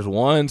 but there's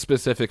one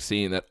specific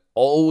scene that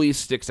always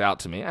sticks out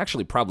to me.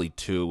 Actually, probably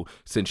two,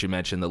 since you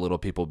mentioned the little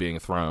people being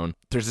thrown.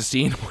 There's a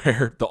scene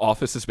where the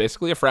office is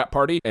basically a frat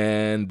party,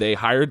 and they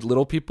hired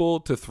little people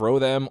to throw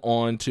them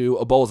onto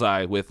a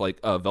bullseye with like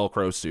a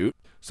Velcro suit.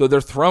 So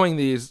they're throwing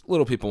these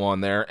little people on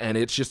there, and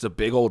it's just a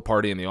big old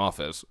party in the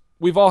office.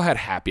 We've all had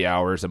happy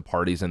hours and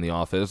parties in the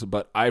office,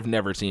 but I've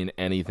never seen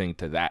anything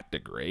to that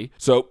degree.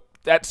 So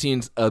that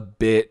scene's a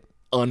bit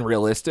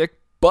unrealistic,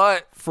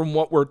 but from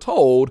what we're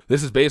told,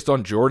 this is based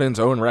on Jordan's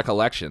own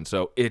recollection.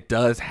 So it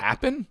does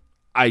happen.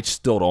 I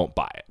still don't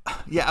buy it.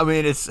 Yeah, I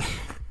mean,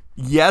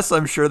 yes,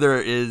 I'm sure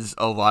there is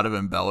a lot of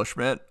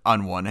embellishment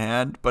on one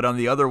hand, but on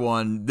the other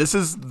one, this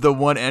is the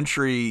one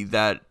entry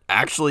that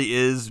actually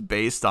is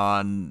based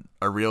on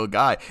a real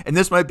guy. And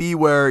this might be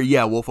where,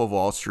 yeah, Wolf of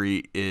Wall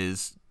Street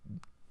is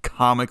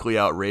comically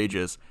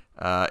outrageous.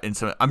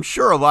 I'm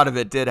sure a lot of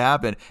it did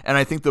happen, and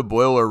I think The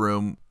Boiler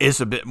Room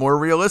is a bit more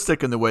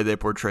realistic in the way they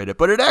portrayed it,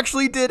 but it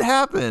actually did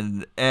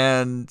happen.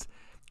 And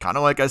kind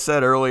of like I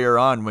said earlier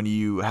on, when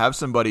you have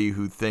somebody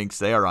who thinks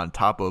they are on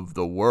top of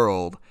the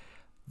world,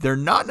 they're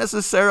not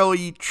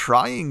necessarily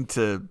trying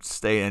to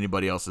stay in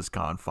anybody else's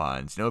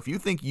confines. You know, if you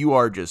think you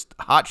are just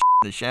hot shit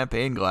in a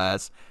champagne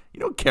glass, you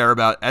don't care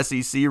about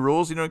SEC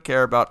rules, you don't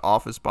care about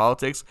office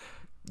politics.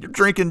 You're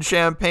drinking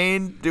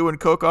champagne, doing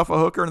coke off a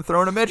hooker, and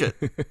throwing a midget.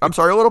 I'm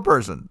sorry, a little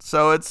person.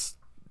 So it's,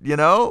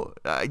 yeah,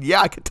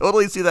 I could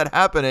totally see that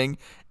happening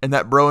in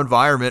that bro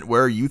environment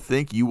where you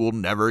think you will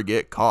never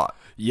get caught.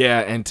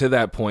 Yeah, and to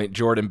that point,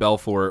 Jordan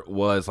Belfort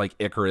was like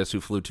Icarus who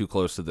flew too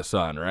close to the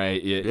sun,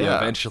 right?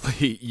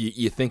 Eventually,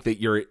 you think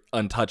that you're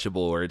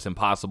untouchable or it's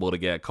impossible to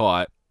get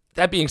caught.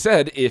 That being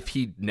said, if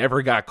he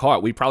never got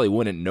caught, we probably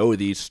wouldn't know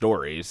these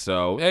stories.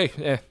 So,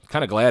 hey,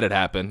 kind of glad it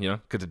happened,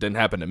 because it didn't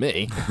happen to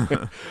me.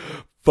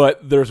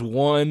 But there's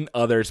one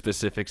other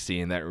specific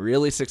scene that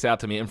really sticks out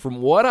to me. And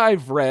from what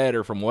I've read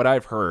or from what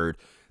I've heard,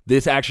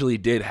 this actually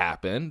did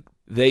happen.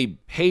 They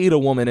paid a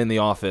woman in the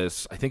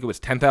office, I think it was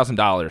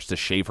 $10,000 to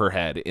shave her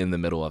head in the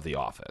middle of the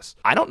office.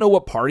 I don't know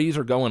what parties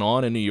are going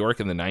on in New York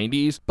in the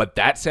 90s, but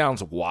that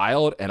sounds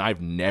wild, and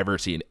I've never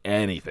seen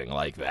anything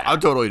like that.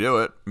 I'd totally do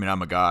it. I mean,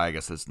 I'm a guy. I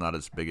guess it's not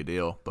as big a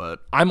deal, but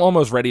I'm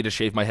almost ready to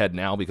shave my head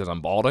now because I'm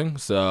balding.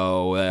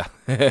 So,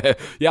 yeah,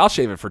 I'll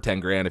shave it for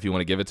 $10,000 if you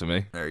want to give it to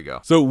me. There you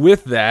go. So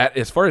with that,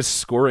 as far as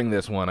scoring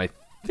this one, I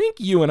think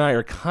you and I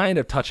are kind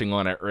of touching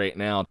on it right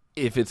now.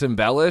 If it's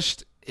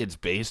embellished, it's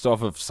based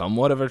off of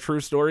somewhat of a true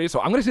story.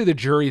 So I'm going to say the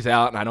jury's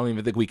out, and I don't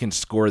even think we can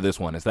score this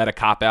one. Is that a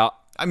cop-out?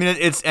 I mean,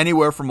 it's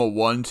anywhere from a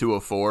 1 to a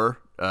 4.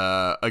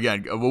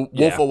 Again,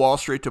 Wolf of Wall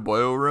Street to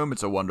Boiler Room,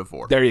 it's a 1 to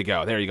 4. There you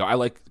go. I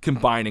like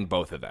combining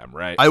both of them,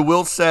 right? I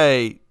will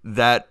say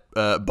that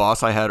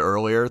boss I had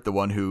earlier, the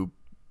one who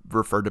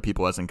referred to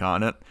people as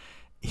incontinent,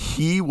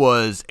 he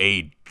was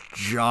a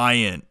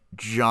giant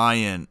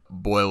giant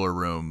Boiler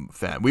Room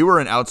fan. We were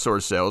an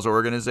outsourced sales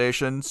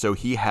organization, so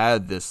he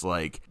had this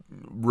like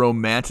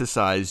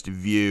romanticized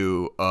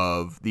view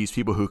of these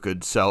people who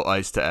could sell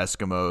ice to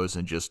Eskimos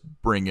and just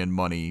bring in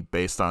money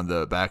based on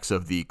the backs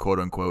of the quote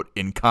unquote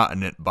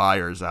incontinent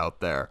buyers out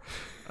there.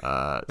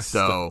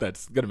 So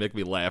that's gonna make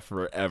me laugh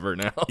forever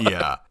now.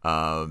 yeah.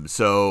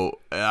 So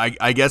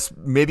I guess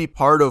maybe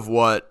part of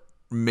what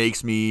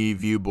makes me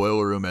view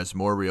Boiler Room as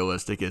more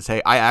realistic is,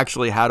 hey, I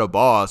actually had a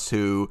boss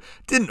who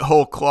didn't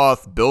whole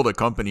cloth build a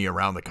company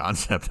around the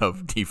concept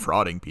of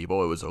defrauding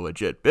people. It was a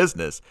legit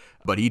business,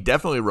 but he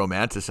definitely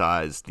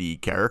romanticized the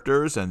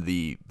characters and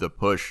the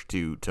push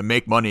to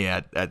make money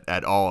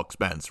at all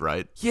expense,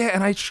 right? Yeah,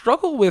 and I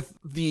struggle with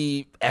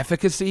the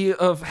efficacy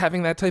of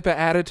having that type of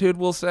attitude,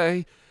 we'll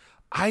say.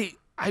 I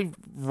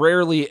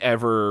rarely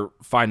ever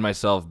find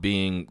myself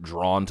being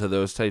drawn to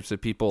those types of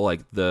people,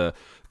 like the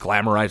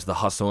glamorize the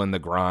hustle and the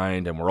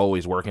grind, and we're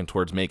always working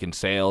towards making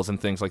sales and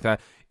things like that.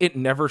 It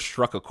never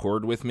struck a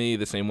chord with me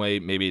the same way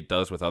maybe it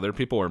does with other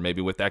people, or maybe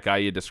with that guy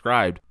you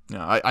described. No,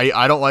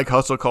 I don't like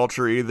hustle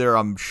culture either.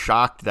 I'm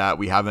shocked that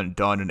we haven't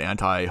done an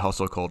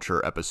anti-hustle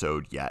culture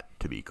episode yet,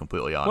 to be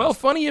completely honest. Well,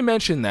 funny you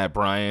mentioned that,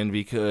 Brian,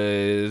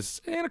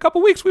 because in a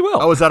couple weeks we will.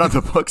 Oh, is that on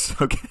the books?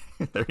 Okay,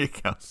 there you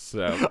go.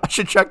 So I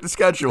should check the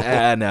schedule.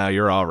 No,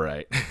 you're all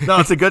right. No,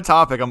 it's a good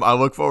topic. I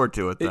look forward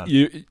to it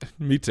then.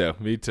 Me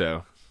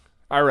too.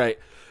 All right.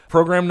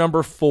 Program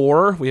number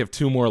 4. We have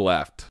 2 more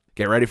left.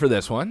 Get ready for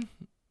this one.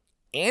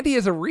 Andy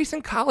is a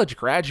recent college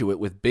graduate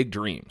with big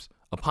dreams.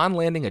 Upon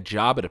landing a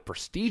job at a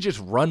prestigious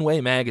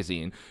runway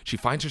magazine, she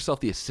finds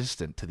herself the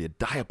assistant to the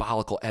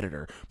diabolical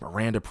editor,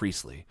 Miranda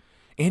Priestley.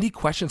 Andy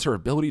questions her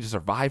ability to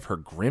survive her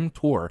grim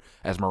tour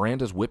as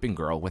Miranda's whipping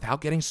girl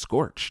without getting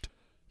scorched.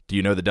 Do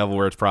you know The Devil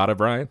Wears Prada,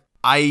 Brian?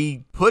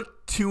 I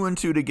put 2 and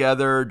 2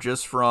 together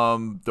just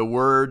from the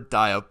word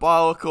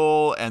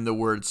diabolical and the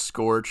word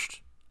scorched.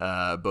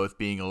 Both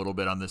being a little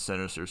bit on the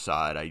sinister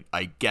side.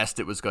 I guessed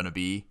it was going to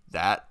be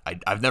that.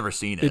 I've never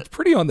seen it. It's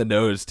pretty on the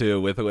nose,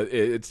 too.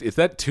 It's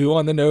that 2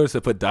 on the nose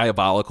to put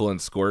diabolical and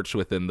scorched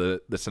within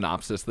the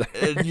synopsis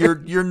there.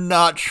 You're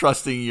not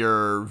trusting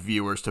your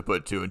viewers to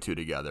put 2 and 2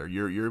 together.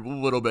 You're a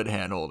little bit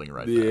hand-holding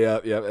right there.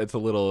 Yeah, it's a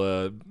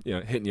little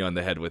hitting you on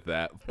the head with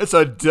that. It's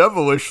a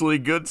devilishly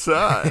good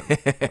sign.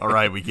 All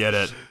right, we get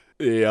it.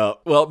 Yeah,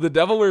 well, The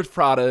Devil Wears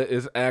Prada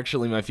is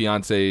actually my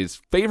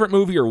fiance's favorite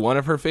movie, or one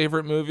of her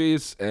favorite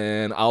movies,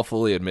 and I'll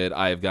fully admit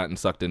I have gotten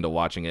sucked into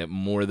watching it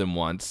more than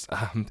once.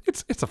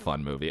 It's a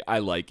fun movie. I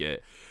like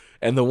it.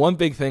 And the one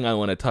big thing I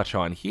want to touch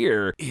on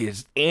here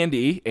is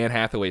Andy, Anne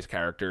Hathaway's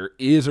character,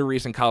 is a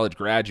recent college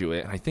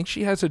graduate, and I think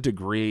she has a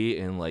degree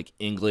in like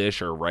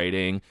English or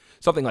writing,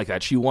 something like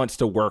that. She wants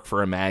to work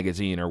for a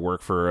magazine or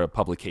work for a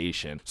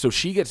publication. So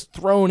she gets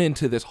thrown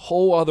into this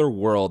whole other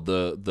world,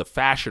 the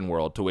fashion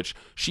world, to which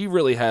she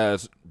really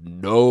has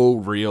no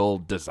real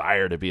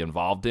desire to be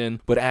involved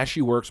in. But as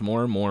she works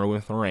more and more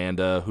with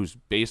Miranda, who's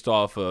based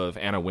off of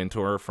Anna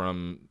Wintour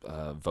from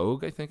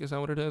Vogue, I think is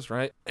that what it is,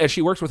 right? As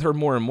she works with her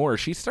more and more,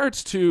 she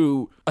starts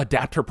to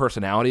adapt her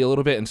personality a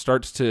little bit and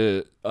starts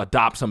to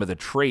adopt some of the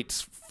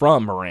traits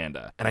from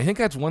Miranda. And I think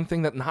that's one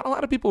thing that not a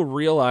lot of people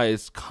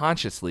realize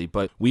consciously,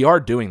 but we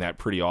are doing that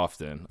pretty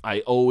often.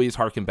 I always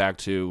harken back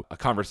to a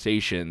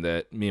conversation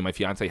that me and my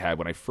fiance had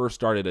when I first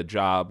started a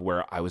job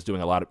where I was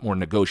doing a lot more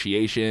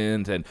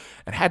negotiations and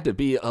had to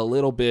be a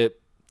little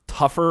bit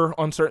tougher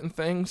on certain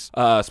things,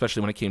 especially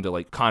when it came to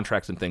like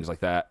contracts and things like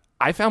that.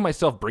 I found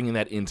myself bringing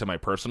that into my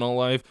personal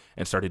life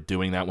and started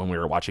doing that when we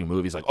were watching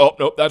movies like, oh,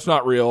 nope, that's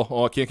not real.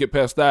 Oh, I can't get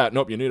past that.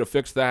 Nope, you need to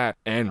fix that.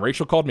 And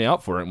Rachel called me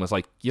out for it and was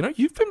like,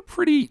 you've been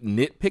pretty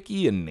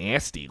nitpicky and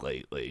nasty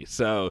lately.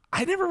 So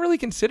I never really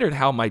considered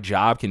how my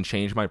job can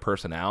change my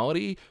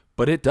personality,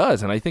 but it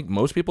does. And I think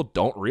most people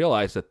don't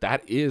realize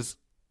that is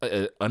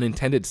an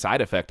unintended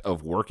side effect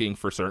of working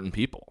for certain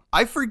people.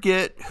 I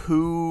forget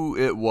who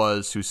it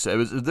was who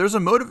said, there's a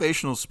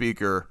motivational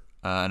speaker,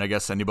 and I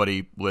guess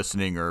anybody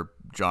listening, or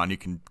John, you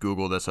can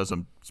Google this as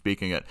I'm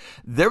speaking it.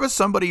 There was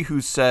somebody who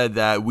said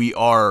that we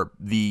are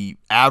the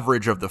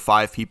average of the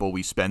 5 people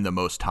we spend the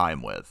most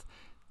time with.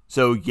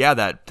 So yeah,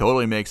 that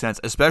totally makes sense,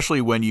 especially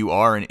when you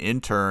are an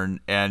intern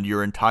and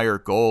your entire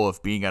goal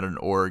of being at an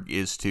org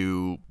is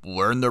to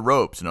learn the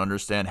ropes and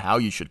understand how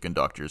you should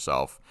conduct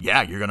yourself.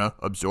 Yeah, you're going to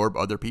absorb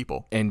other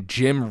people. And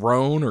Jim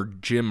Rohn, or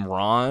Jim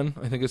Ron,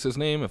 I think is his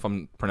name, if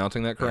I'm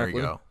pronouncing that correctly.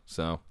 There you go.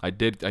 So I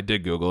did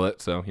Google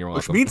it, so you're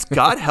welcome. Which means,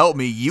 God help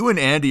me, you and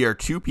Andy are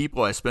 2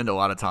 people I spend a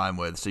lot of time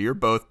with, so you're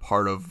both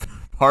part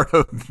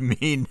of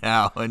me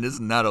now, and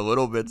isn't that a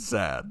little bit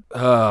sad?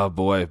 Oh,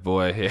 boy.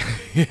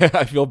 Yeah,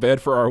 I feel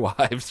bad for our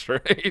wives,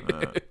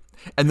 right?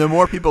 And the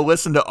more people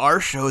listen to our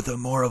show, the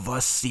more of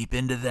us seep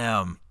into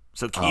them.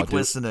 So keep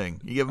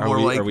listening. You get more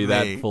like me. Are we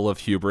that full of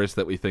hubris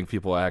that we think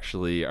people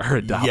actually are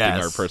adopting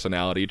our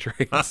personality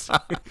traits?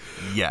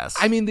 Yes.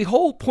 I mean, the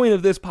whole point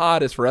of this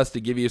pod is for us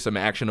to give you some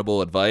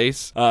actionable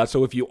advice.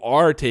 So if you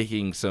are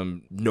taking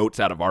some notes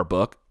out of our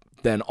book,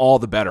 then all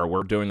the better.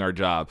 We're doing our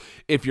job.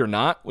 If you're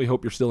not, we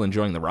hope you're still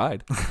enjoying the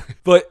ride.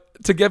 But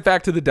To get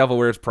back to The Devil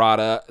Wears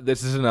Prada,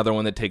 this is another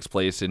one that takes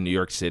place in New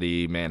York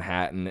City,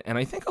 Manhattan, and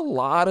I think a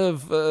lot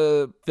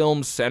of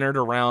films centered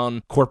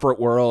around corporate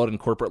world and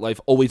corporate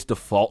life always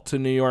default to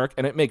New York,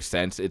 and it makes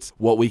sense. It's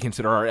what we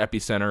consider our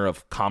epicenter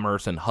of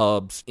commerce and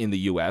hubs in the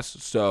U.S.,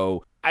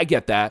 so I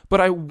get that. But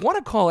I want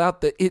to call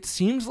out that it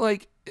seems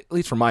like, at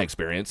least from my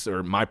experience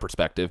or my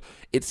perspective,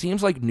 it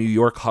seems like New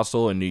York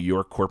hustle and New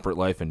York corporate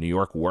life and New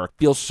York work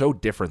feels so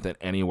different than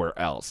anywhere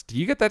else. Do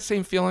you get that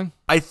same feeling?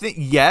 I think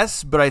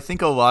yes, but I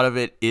think a lot of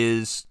it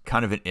is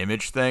kind of an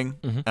image thing.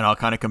 And I'll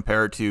kind of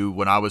compare it to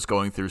when I was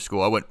going through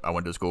school. I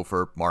went to school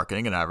for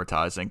marketing and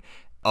advertising.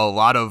 A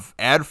lot of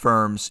ad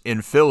firms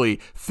in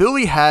Philly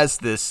has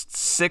this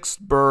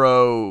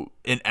 6-borough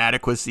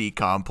inadequacy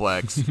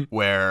complex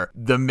where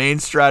the main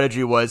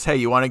strategy was, hey,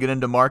 you want to get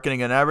into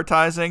marketing and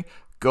advertising?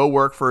 Go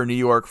work for a New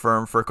York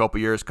firm for a couple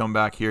years, come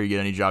back here, you get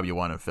any job you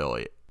want in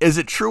Philly. Is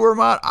it true or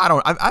not? I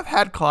don't. I've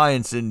had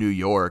clients in New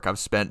York. I've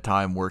spent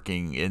time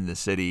working in the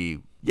city.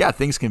 Yeah,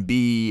 things can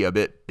be a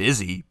bit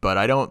busy, but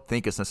I don't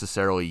think it's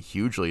necessarily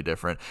hugely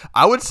different.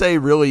 I would say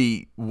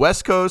really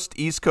West Coast,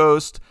 East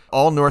Coast,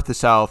 all north to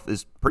south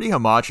is pretty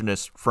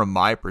homogenous from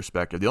my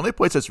perspective. The only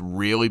place that's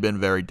really been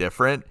very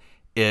different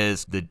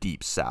is the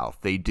Deep South.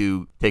 They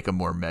do take a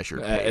more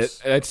measured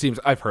pace. It seems,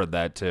 I've heard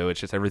that too. It's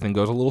just everything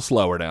goes a little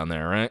slower down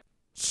there, right?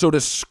 So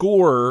to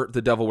score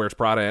The Devil Wears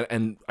Prada,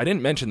 and I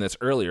didn't mention this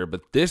earlier,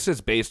 but this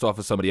is based off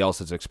of somebody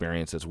else's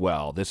experience as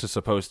well. This is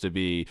supposed to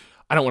be,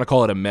 I don't want to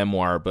call it a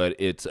memoir, but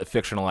it's a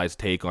fictionalized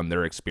take on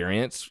their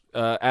experience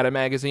at a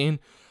magazine.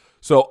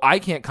 So I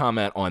can't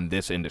comment on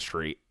this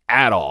industry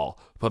at all.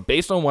 But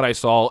based on what I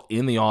saw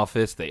in the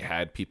office, they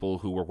had people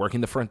who were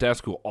working the front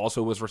desk who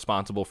also was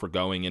responsible for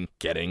going and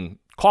getting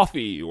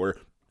coffee or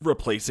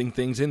replacing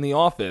things in the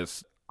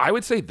office. I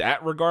would say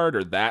that regard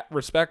or that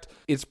respect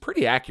is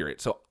pretty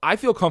accurate. So I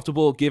feel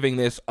comfortable giving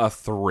this a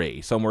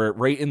 3, somewhere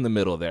right in the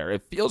middle there.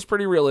 It feels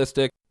pretty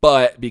realistic,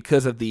 but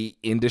because of the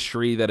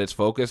industry that it's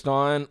focused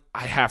on,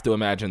 I have to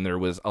imagine there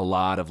was a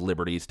lot of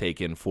liberties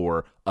taken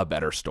for a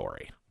better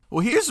story.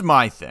 Well, here's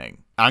my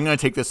thing. I'm going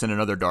to take this in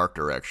another dark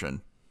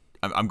direction.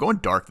 I'm going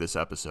dark this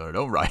episode.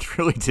 I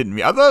really didn't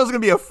mean. I thought it was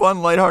going to be a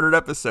fun, lighthearted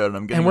episode, and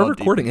I'm getting. And we're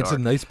recording. It's a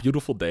nice,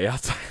 beautiful day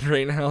outside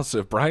right now,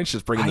 so Brian's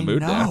just bringing the mood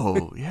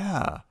down.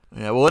 Yeah.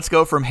 Well, let's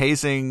go from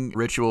hazing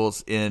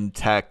rituals in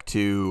tech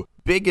to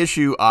big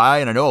issue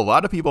and I know a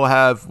lot of people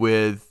have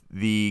with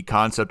the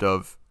concept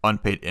of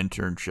unpaid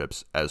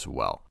internships as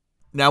well.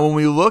 Now, when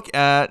we look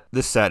at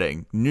the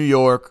setting, New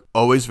York,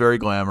 always very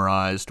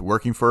glamorized,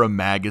 working for a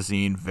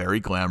magazine, very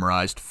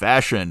glamorized,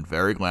 fashion,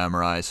 very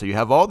glamorized. So you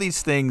have all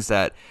these things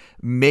that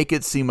make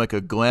it seem like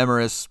a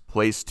glamorous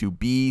place to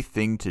be,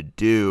 thing to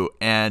do.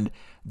 And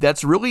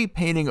that's really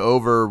painting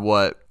over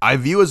what I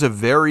view as a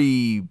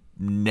very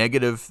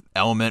negative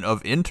element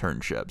of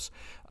internships.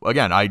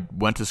 Again, I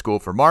went to school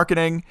for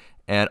marketing,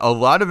 and a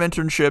lot of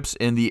internships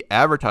in the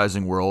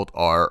advertising world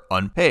are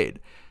unpaid.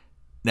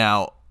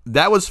 Now,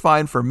 that was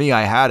fine for me.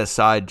 I had a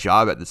side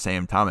job at the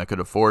same time. I could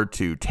afford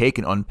to take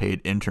an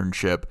unpaid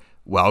internship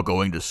while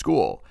going to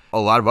school. A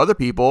lot of other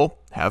people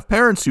have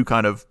parents who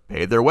kind of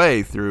pay their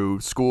way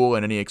through school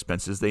and any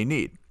expenses they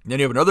need. Then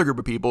you have another group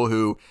of people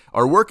who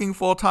are working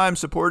full-time,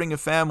 supporting a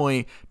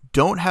family,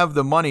 don't have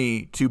the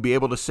money to be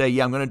able to say,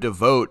 yeah, I'm going to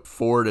devote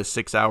 4 to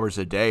 6 hours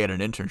a day at an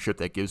internship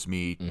that gives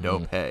me no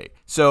pay.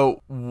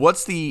 So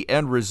what's the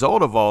end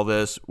result of all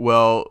this?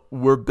 Well,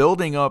 we're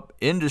building up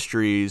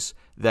industries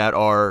that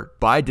are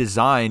by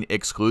design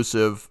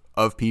exclusive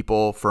of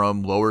people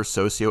from lower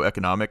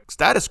socioeconomic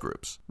status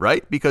groups,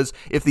 right? Because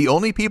if the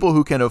only people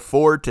who can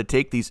afford to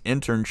take these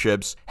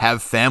internships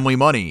have family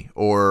money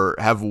or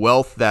have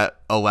wealth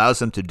that allows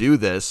them to do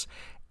this,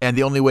 and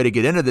the only way to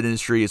get into the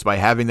industry is by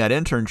having that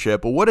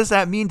internship, well, what does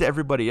that mean to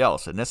everybody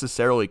else? It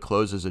necessarily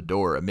closes a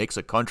door. It makes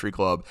a country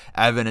club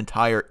out of an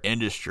entire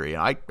industry,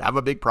 and I have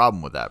a big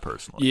problem with that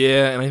personally.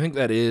 Yeah, and I think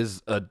that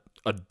is a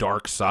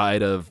dark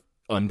side of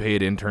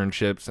unpaid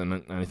internships,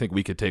 and I think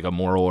we could take a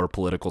moral or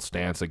political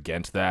stance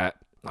against that.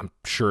 I'm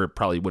sure it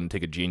probably wouldn't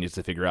take a genius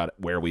to figure out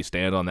where we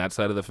stand on that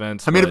side of the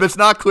fence. I mean, if it's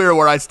not clear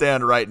where I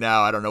stand right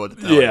now, I don't know what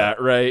to tell you. Yeah,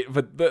 right.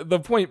 But the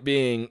point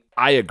being,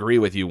 I agree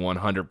with you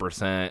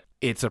 100%.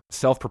 It's a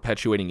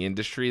self-perpetuating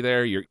industry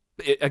there.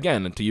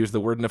 Again, to use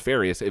the word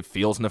nefarious, it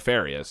feels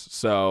nefarious.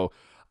 So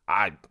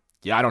I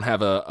don't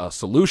have a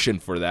solution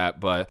for that,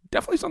 but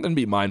definitely something to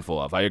be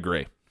mindful of. I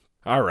agree.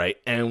 All right,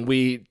 and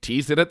we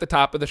teased it at the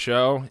top of the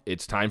show.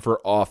 It's time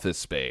for Office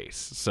Space.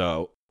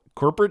 So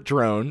corporate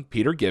drone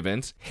Peter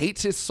Gibbons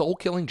hates his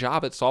soul-killing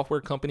job at software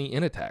company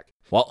Initech.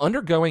 While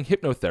undergoing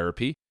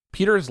hypnotherapy,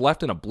 Peter is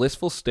left in a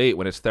blissful state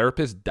when his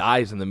therapist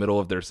dies in the middle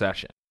of their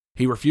session.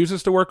 He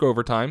refuses to work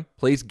overtime,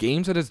 plays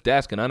games at his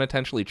desk, and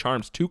unintentionally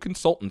charms 2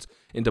 consultants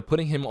into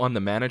putting him on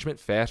the management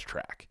fast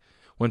track.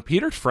 When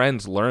Peter's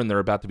friends learn they're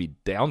about to be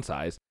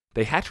downsized,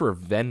 they hatch a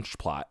revenge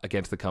plot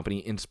against the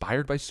company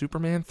inspired by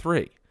Superman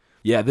 3.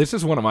 Yeah, this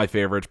is one of my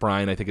favorites,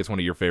 Brian. I think it's one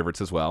of your favorites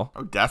as well.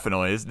 Oh,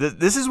 definitely.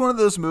 This is one of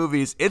those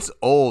movies. It's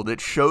old.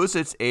 It shows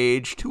its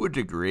age to a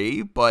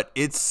degree, but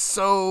it's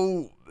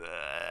so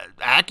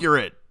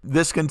accurate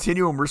this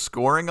continuum we're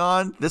scoring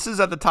on, this is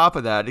at the top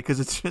of that because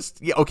it's just,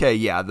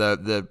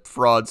 the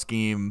fraud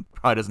scheme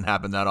probably doesn't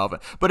happen that often.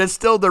 But it's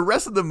still, the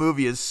rest of the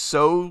movie is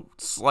so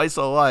slice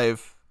of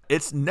life.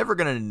 It's never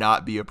going to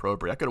not be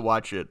appropriate. I could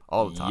watch it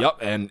all the time. Yep,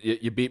 and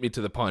you beat me to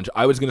the punch.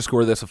 I was going to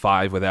score this a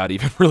 5 without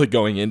even really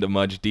going into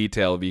much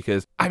detail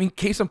because, I mean,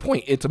 case in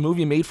point, it's a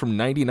movie made from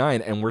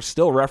 1999 and we're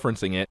still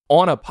referencing it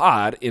on a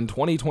pod in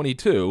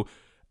 2022,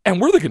 and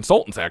we're the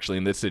consultants actually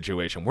in this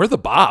situation. We're the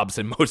Bobs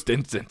in most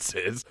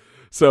instances.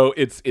 So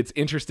it's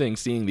interesting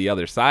seeing the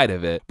other side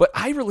of it. But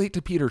I relate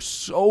to Peter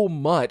so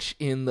much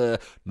in the,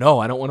 no,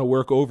 I don't want to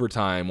work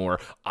overtime, or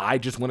I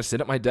just want to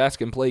sit at my desk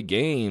and play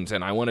games,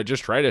 and I want to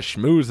just try to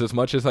schmooze as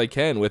much as I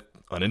can with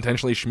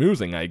unintentionally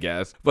schmoozing, I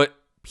guess. But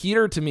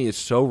Peter, to me, is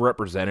so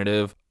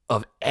representative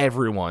of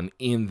everyone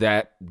in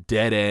that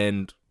dead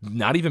end,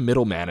 not even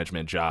middle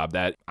management job,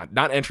 that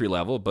not entry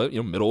level, but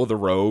middle of the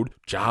road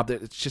job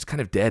that it's just kind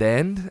of dead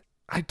end.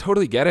 I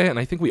totally get it, and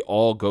I think we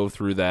all go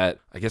through that,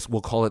 I guess we'll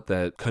call it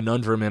that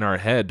conundrum in our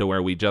head to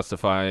where we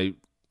justify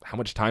how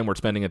much time we're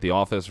spending at the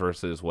office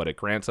versus what it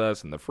grants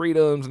us and the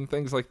freedoms and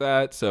things like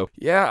that. So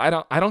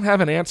yeah, I don't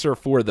have an answer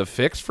for the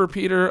fix for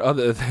Peter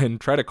other than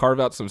try to carve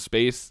out some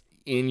space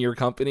in your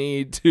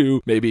company to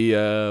maybe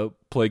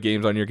play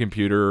games on your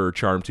computer or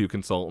charm 2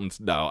 consultants.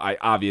 No, I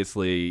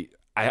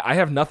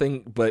have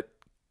nothing but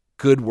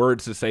good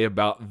words to say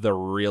about the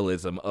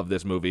realism of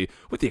this movie,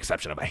 with the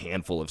exception of a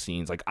handful of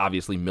scenes. Like,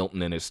 obviously,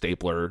 Milton and his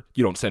stapler,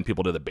 you don't send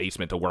people to the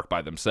basement to work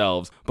by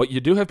themselves, but you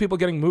do have people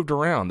getting moved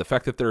around. The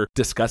fact that they're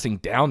discussing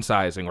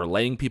downsizing or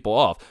laying people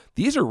off,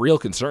 these are real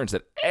concerns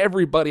that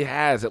everybody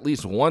has at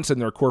least once in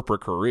their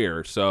corporate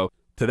career. So,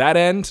 to that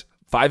end,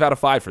 5 out of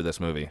 5 for this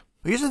movie.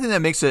 Here's the thing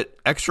that makes it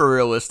extra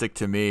realistic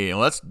to me, and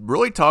let's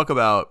really talk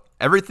about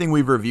everything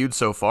we've reviewed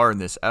so far in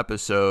this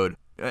episode.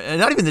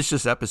 And not even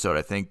this episode,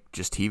 I think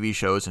just TV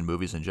shows and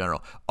movies in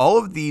general. All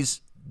of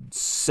these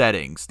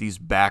settings, these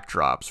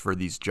backdrops for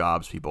these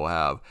jobs people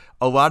have,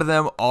 a lot of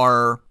them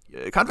are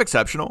kind of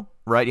exceptional,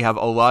 right? You have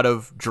a lot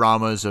of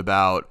dramas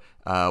about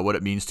what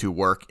it means to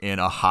work in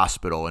a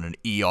hospital, in an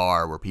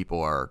ER, where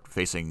people are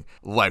facing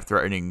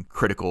life-threatening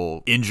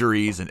critical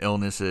injuries and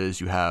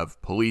illnesses. You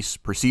have police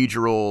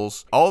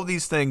procedurals, all of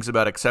these things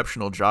about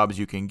exceptional jobs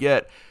you can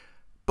get.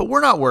 But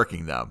we're not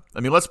working them. I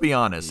mean, let's be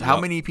honest. Yep. How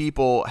many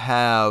people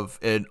have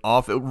an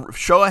office?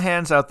 Show of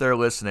hands out there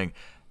listening.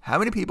 How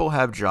many people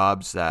have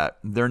jobs that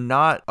they're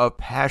not a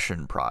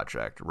passion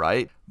project,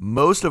 right?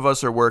 Most of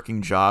us are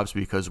working jobs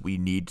because we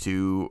need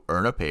to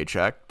earn a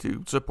paycheck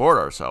to support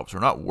ourselves.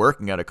 We're not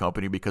working at a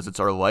company because it's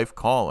our life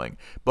calling.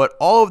 But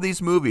all of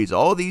these movies,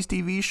 all of these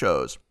TV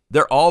shows,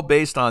 they're all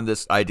based on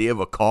this idea of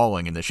a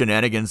calling and the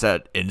shenanigans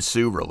that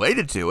ensue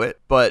related to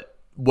it. But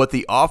what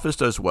The Office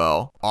does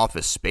well,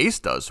 Office Space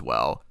does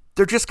well,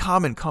 they're just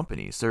common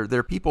companies.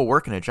 They're people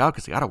working a job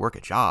because they got to work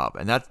a job.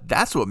 And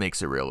that's what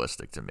makes it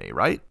realistic to me,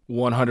 right?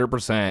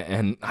 100%.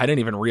 And I didn't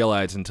even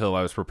realize until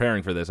I was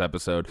preparing for this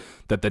episode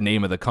that the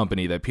name of the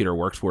company that Peter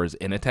works for is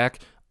Initech.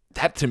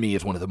 That, to me,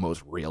 is one of the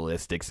most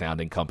realistic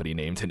sounding company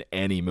names in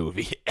any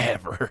movie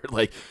ever.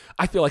 Like,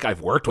 I feel like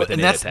I've worked with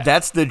Initech.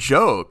 That's the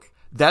joke.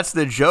 That's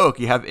the joke.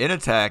 You have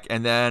Initech,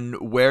 and then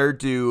where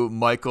do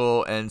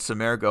Michael and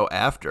Samara go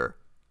after?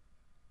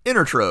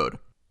 Intertrode.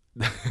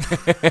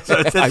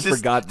 I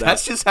forgot that.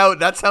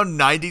 That's how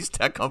 90s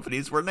tech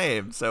companies were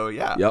named. So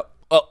yeah. Yep.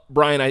 Well,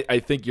 Brian, I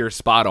think you're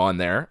spot on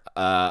there.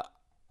 I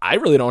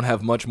really don't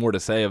have much more to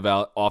say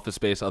about Office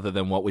Space other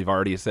than what we've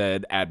already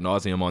said ad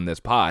nauseum on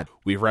this pod.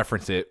 We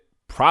reference it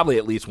probably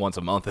at least once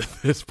a month at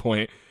this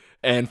point,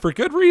 and for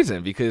good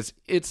reason, because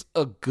it's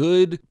a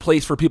good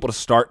place for people to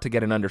start to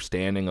get an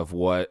understanding of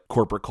what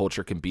corporate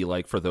culture can be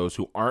like for those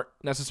who aren't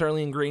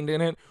necessarily ingrained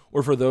in it,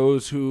 or for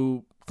those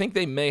who think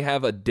they may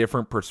have a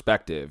different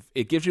perspective.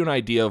 It gives you an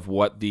idea of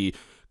what the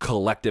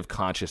collective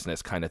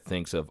consciousness kind of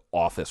thinks of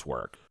office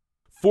work.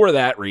 For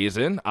that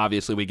reason,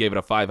 obviously we gave it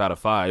a 5 out of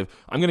 5.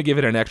 I'm going to give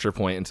it an extra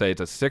point and say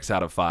it's a 6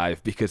 out of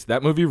 5 because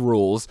that movie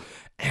rules,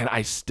 and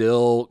I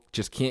still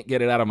just can't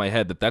get it out of my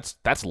head that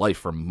that's life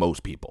for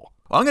most people.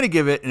 Well, I'm going to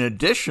give it an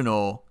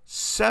additional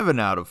 7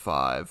 out of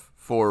 5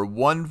 for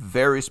one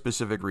very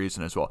specific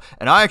reason as well.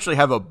 And I actually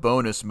have a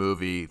bonus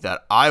movie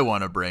that I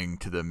want to bring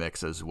to the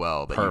mix as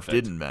well that Perfect.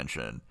 You didn't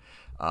mention.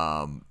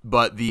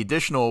 But the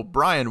additional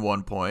Brian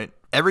 1 point,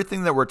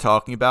 everything that we're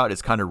talking about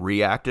is kind of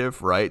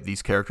reactive, right?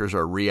 These characters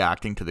are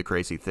reacting to the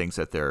crazy things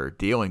that they're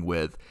dealing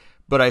with.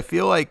 But I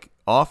feel like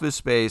Office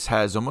Space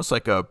has almost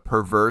like a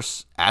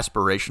perverse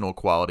aspirational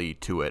quality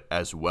to it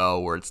as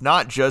well, where it's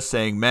not just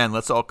saying, man,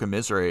 let's all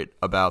commiserate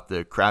about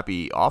the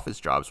crappy office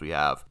jobs we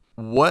have.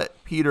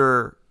 What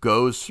Peter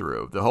goes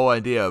through, the whole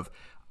idea of,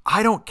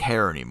 I don't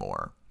care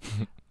anymore.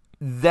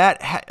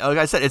 Like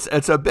I said,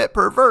 it's a bit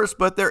perverse,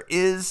 but there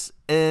is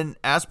an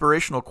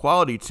aspirational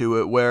quality to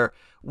it where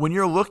when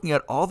you're looking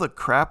at all the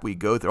crap we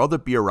go through, all the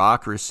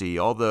bureaucracy,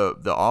 all the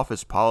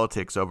office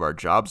politics of our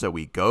jobs that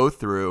we go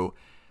through,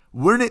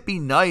 wouldn't it be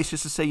nice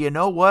just to say, you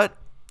know what?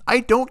 I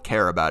don't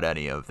care about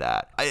any of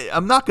that.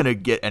 I'm not going to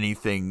get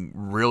anything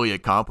really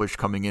accomplished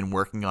coming in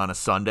working on a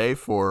Sunday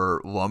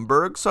for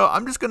Lumbergh, so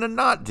I'm just going to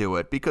not do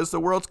it because the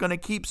world's going to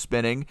keep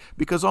spinning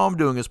because all I'm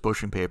doing is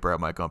pushing paper at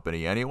my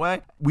company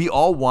anyway. We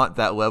all want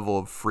that level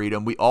of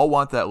freedom. We all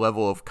want that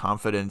level of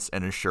confidence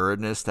and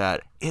assuredness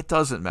that it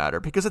doesn't matter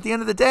because at the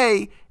end of the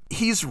day,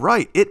 he's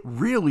right. It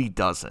really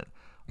doesn't.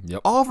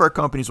 Yep. All of our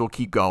companies will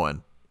keep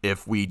going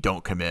if we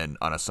don't come in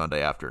on a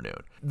Sunday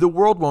afternoon. The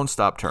world won't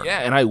stop turning. Yeah,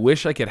 and I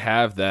wish I could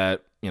have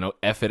that,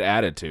 F it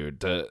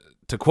attitude. To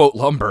quote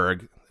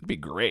Lumbergh, it'd be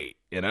great,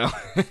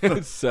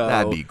 So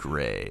That'd be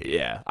great.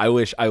 Yeah, I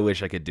wish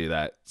I could do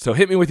that. So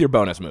hit me with your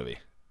bonus movie.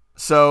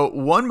 So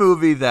one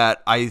movie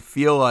that I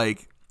feel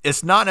like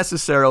it's not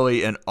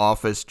necessarily an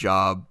office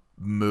job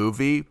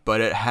movie, but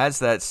it has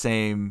that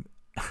same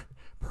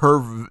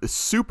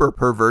super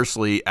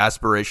perversely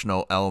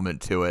aspirational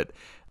element to it.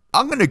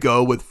 I'm going to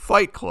go with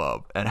Fight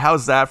Club. And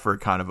how's that for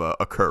kind of a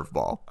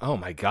curveball? Oh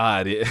my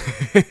God.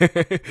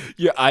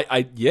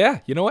 Yeah,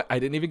 you know what? I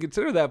didn't even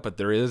consider that, but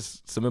there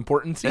is some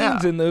important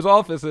scenes in those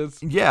offices.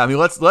 Yeah, I mean,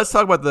 let's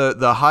talk about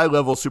the high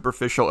level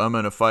superficial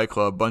element of Fight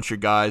Club. Bunch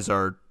of guys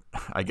are,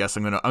 I guess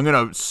I'm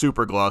gonna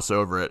super gloss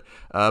over it.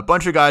 A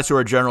bunch of guys who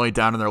are generally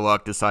down in their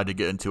luck decide to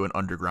get into an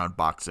underground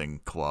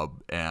boxing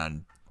club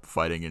and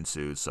fighting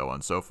ensues, so on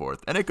and so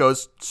forth. And it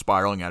goes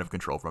spiraling out of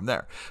control from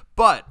there.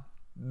 But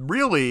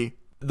really,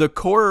 the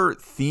core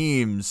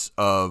themes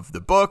of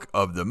the book,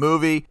 of the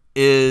movie,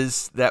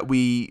 is that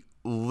we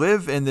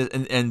live in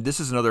the, and this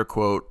is another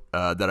quote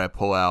that I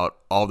pull out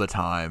all the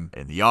time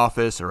in the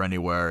office or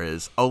anywhere,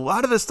 is a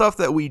lot of the stuff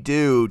that we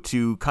do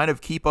to kind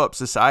of keep up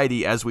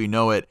society as we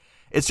know it,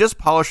 it's just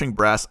polishing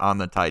brass on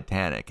the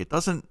Titanic. It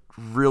doesn't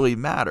really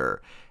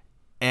matter.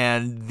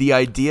 And the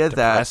idea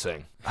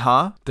Depressing.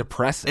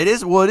 Depressing. It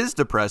is, well, it is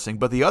depressing,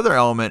 but the other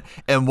element,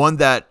 and one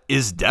that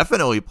is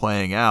definitely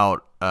playing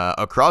out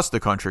across the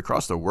country,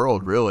 across the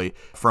world, really,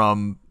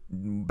 from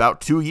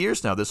about 2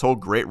 years now, this whole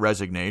Great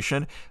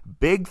Resignation,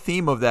 big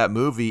theme of that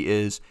movie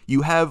is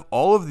you have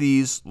all of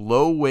these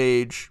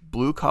low-wage,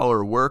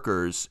 blue-collar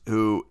workers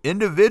who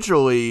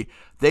individually,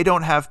 they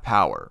don't have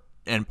power.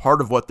 And part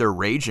of what they're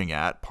raging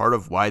at, part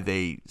of why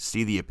they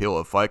see the appeal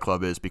of Fight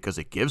Club is because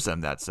it gives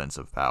them that sense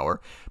of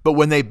power. But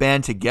when they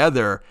band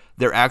together,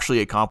 they're actually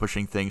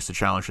accomplishing things to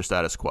challenge the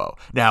status quo.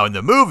 Now, in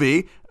the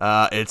movie,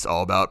 it's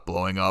all about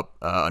blowing up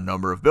a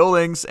number of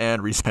buildings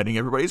and resetting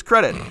everybody's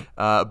credit.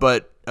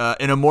 But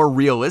in a more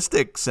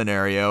realistic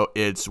scenario,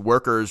 it's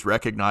workers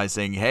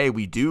recognizing, hey,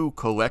 we do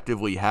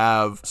collectively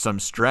have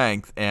some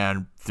strength,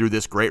 and through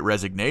this Great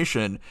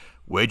Resignation,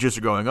 wages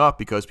are going up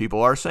because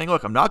people are saying,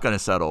 look, I'm not going to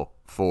settle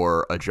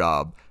for a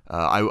job.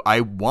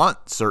 I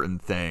want certain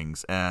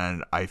things,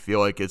 and I feel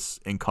like it's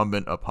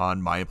incumbent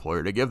upon my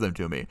employer to give them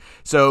to me.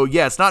 So,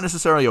 yeah, it's not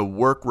necessarily a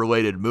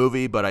work-related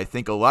movie, but I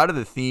think a lot of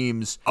the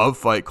themes of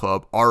Fight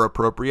Club are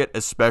appropriate,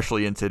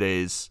 especially in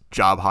today's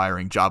job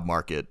hiring, job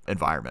market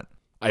environment.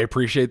 I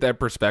appreciate that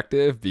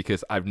perspective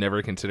because I've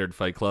never considered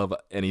Fight Club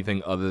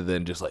anything other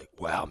than just like,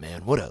 wow,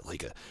 man, what a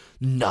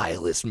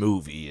nihilist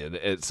movie.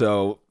 And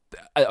so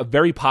a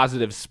very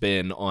positive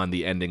spin on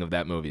the ending of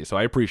that movie. So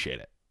I appreciate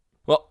it.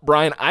 Well,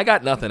 Brian, I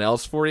got nothing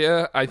else for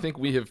you. I think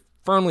we have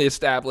firmly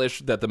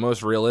established that the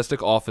most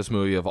realistic office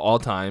movie of all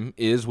time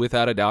is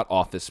without a doubt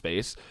Office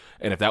Space.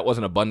 And if that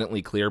wasn't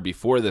abundantly clear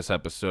before this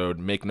episode,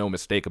 make no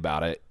mistake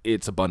about it,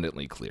 it's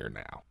abundantly clear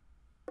now.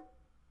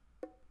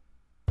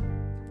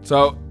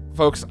 So,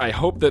 folks, I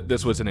hope that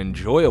this was an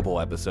enjoyable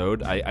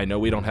episode. I know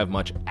we don't have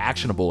much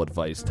actionable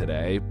advice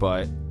today,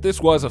 but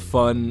this was a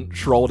fun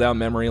stroll down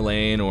memory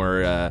lane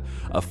or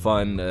a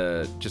fun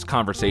just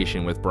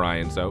conversation with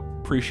Brian. So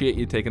appreciate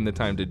you taking the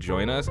time to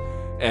join us.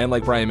 And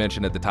like Brian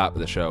mentioned at the top of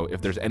the show,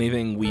 if there's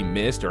anything we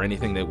missed or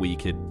anything that we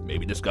could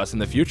maybe discuss in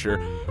the future,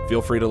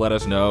 feel free to let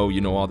us know. You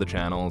know all the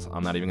channels.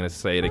 I'm not even going to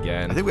say it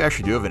again. I think we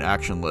actually do have an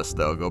action list,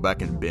 though. Go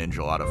back and binge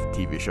a lot of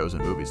TV shows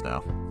and movies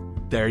now.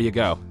 There you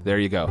go.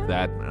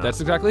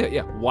 That's exactly it.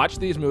 Yeah. Watch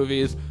these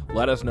movies.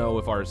 Let us know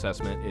if our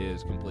assessment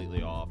is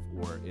completely off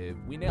or if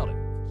we nailed it.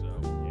 So,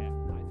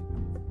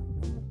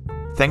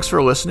 yeah. Thanks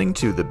for listening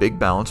to the Big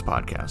Balance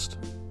Podcast.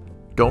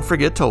 Don't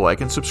forget to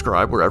like and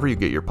subscribe wherever you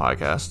get your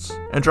podcasts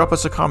and drop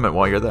us a comment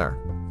while you're there.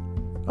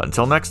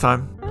 Until next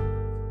time.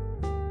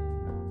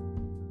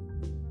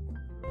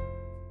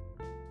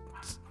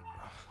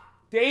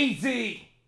 Daisy!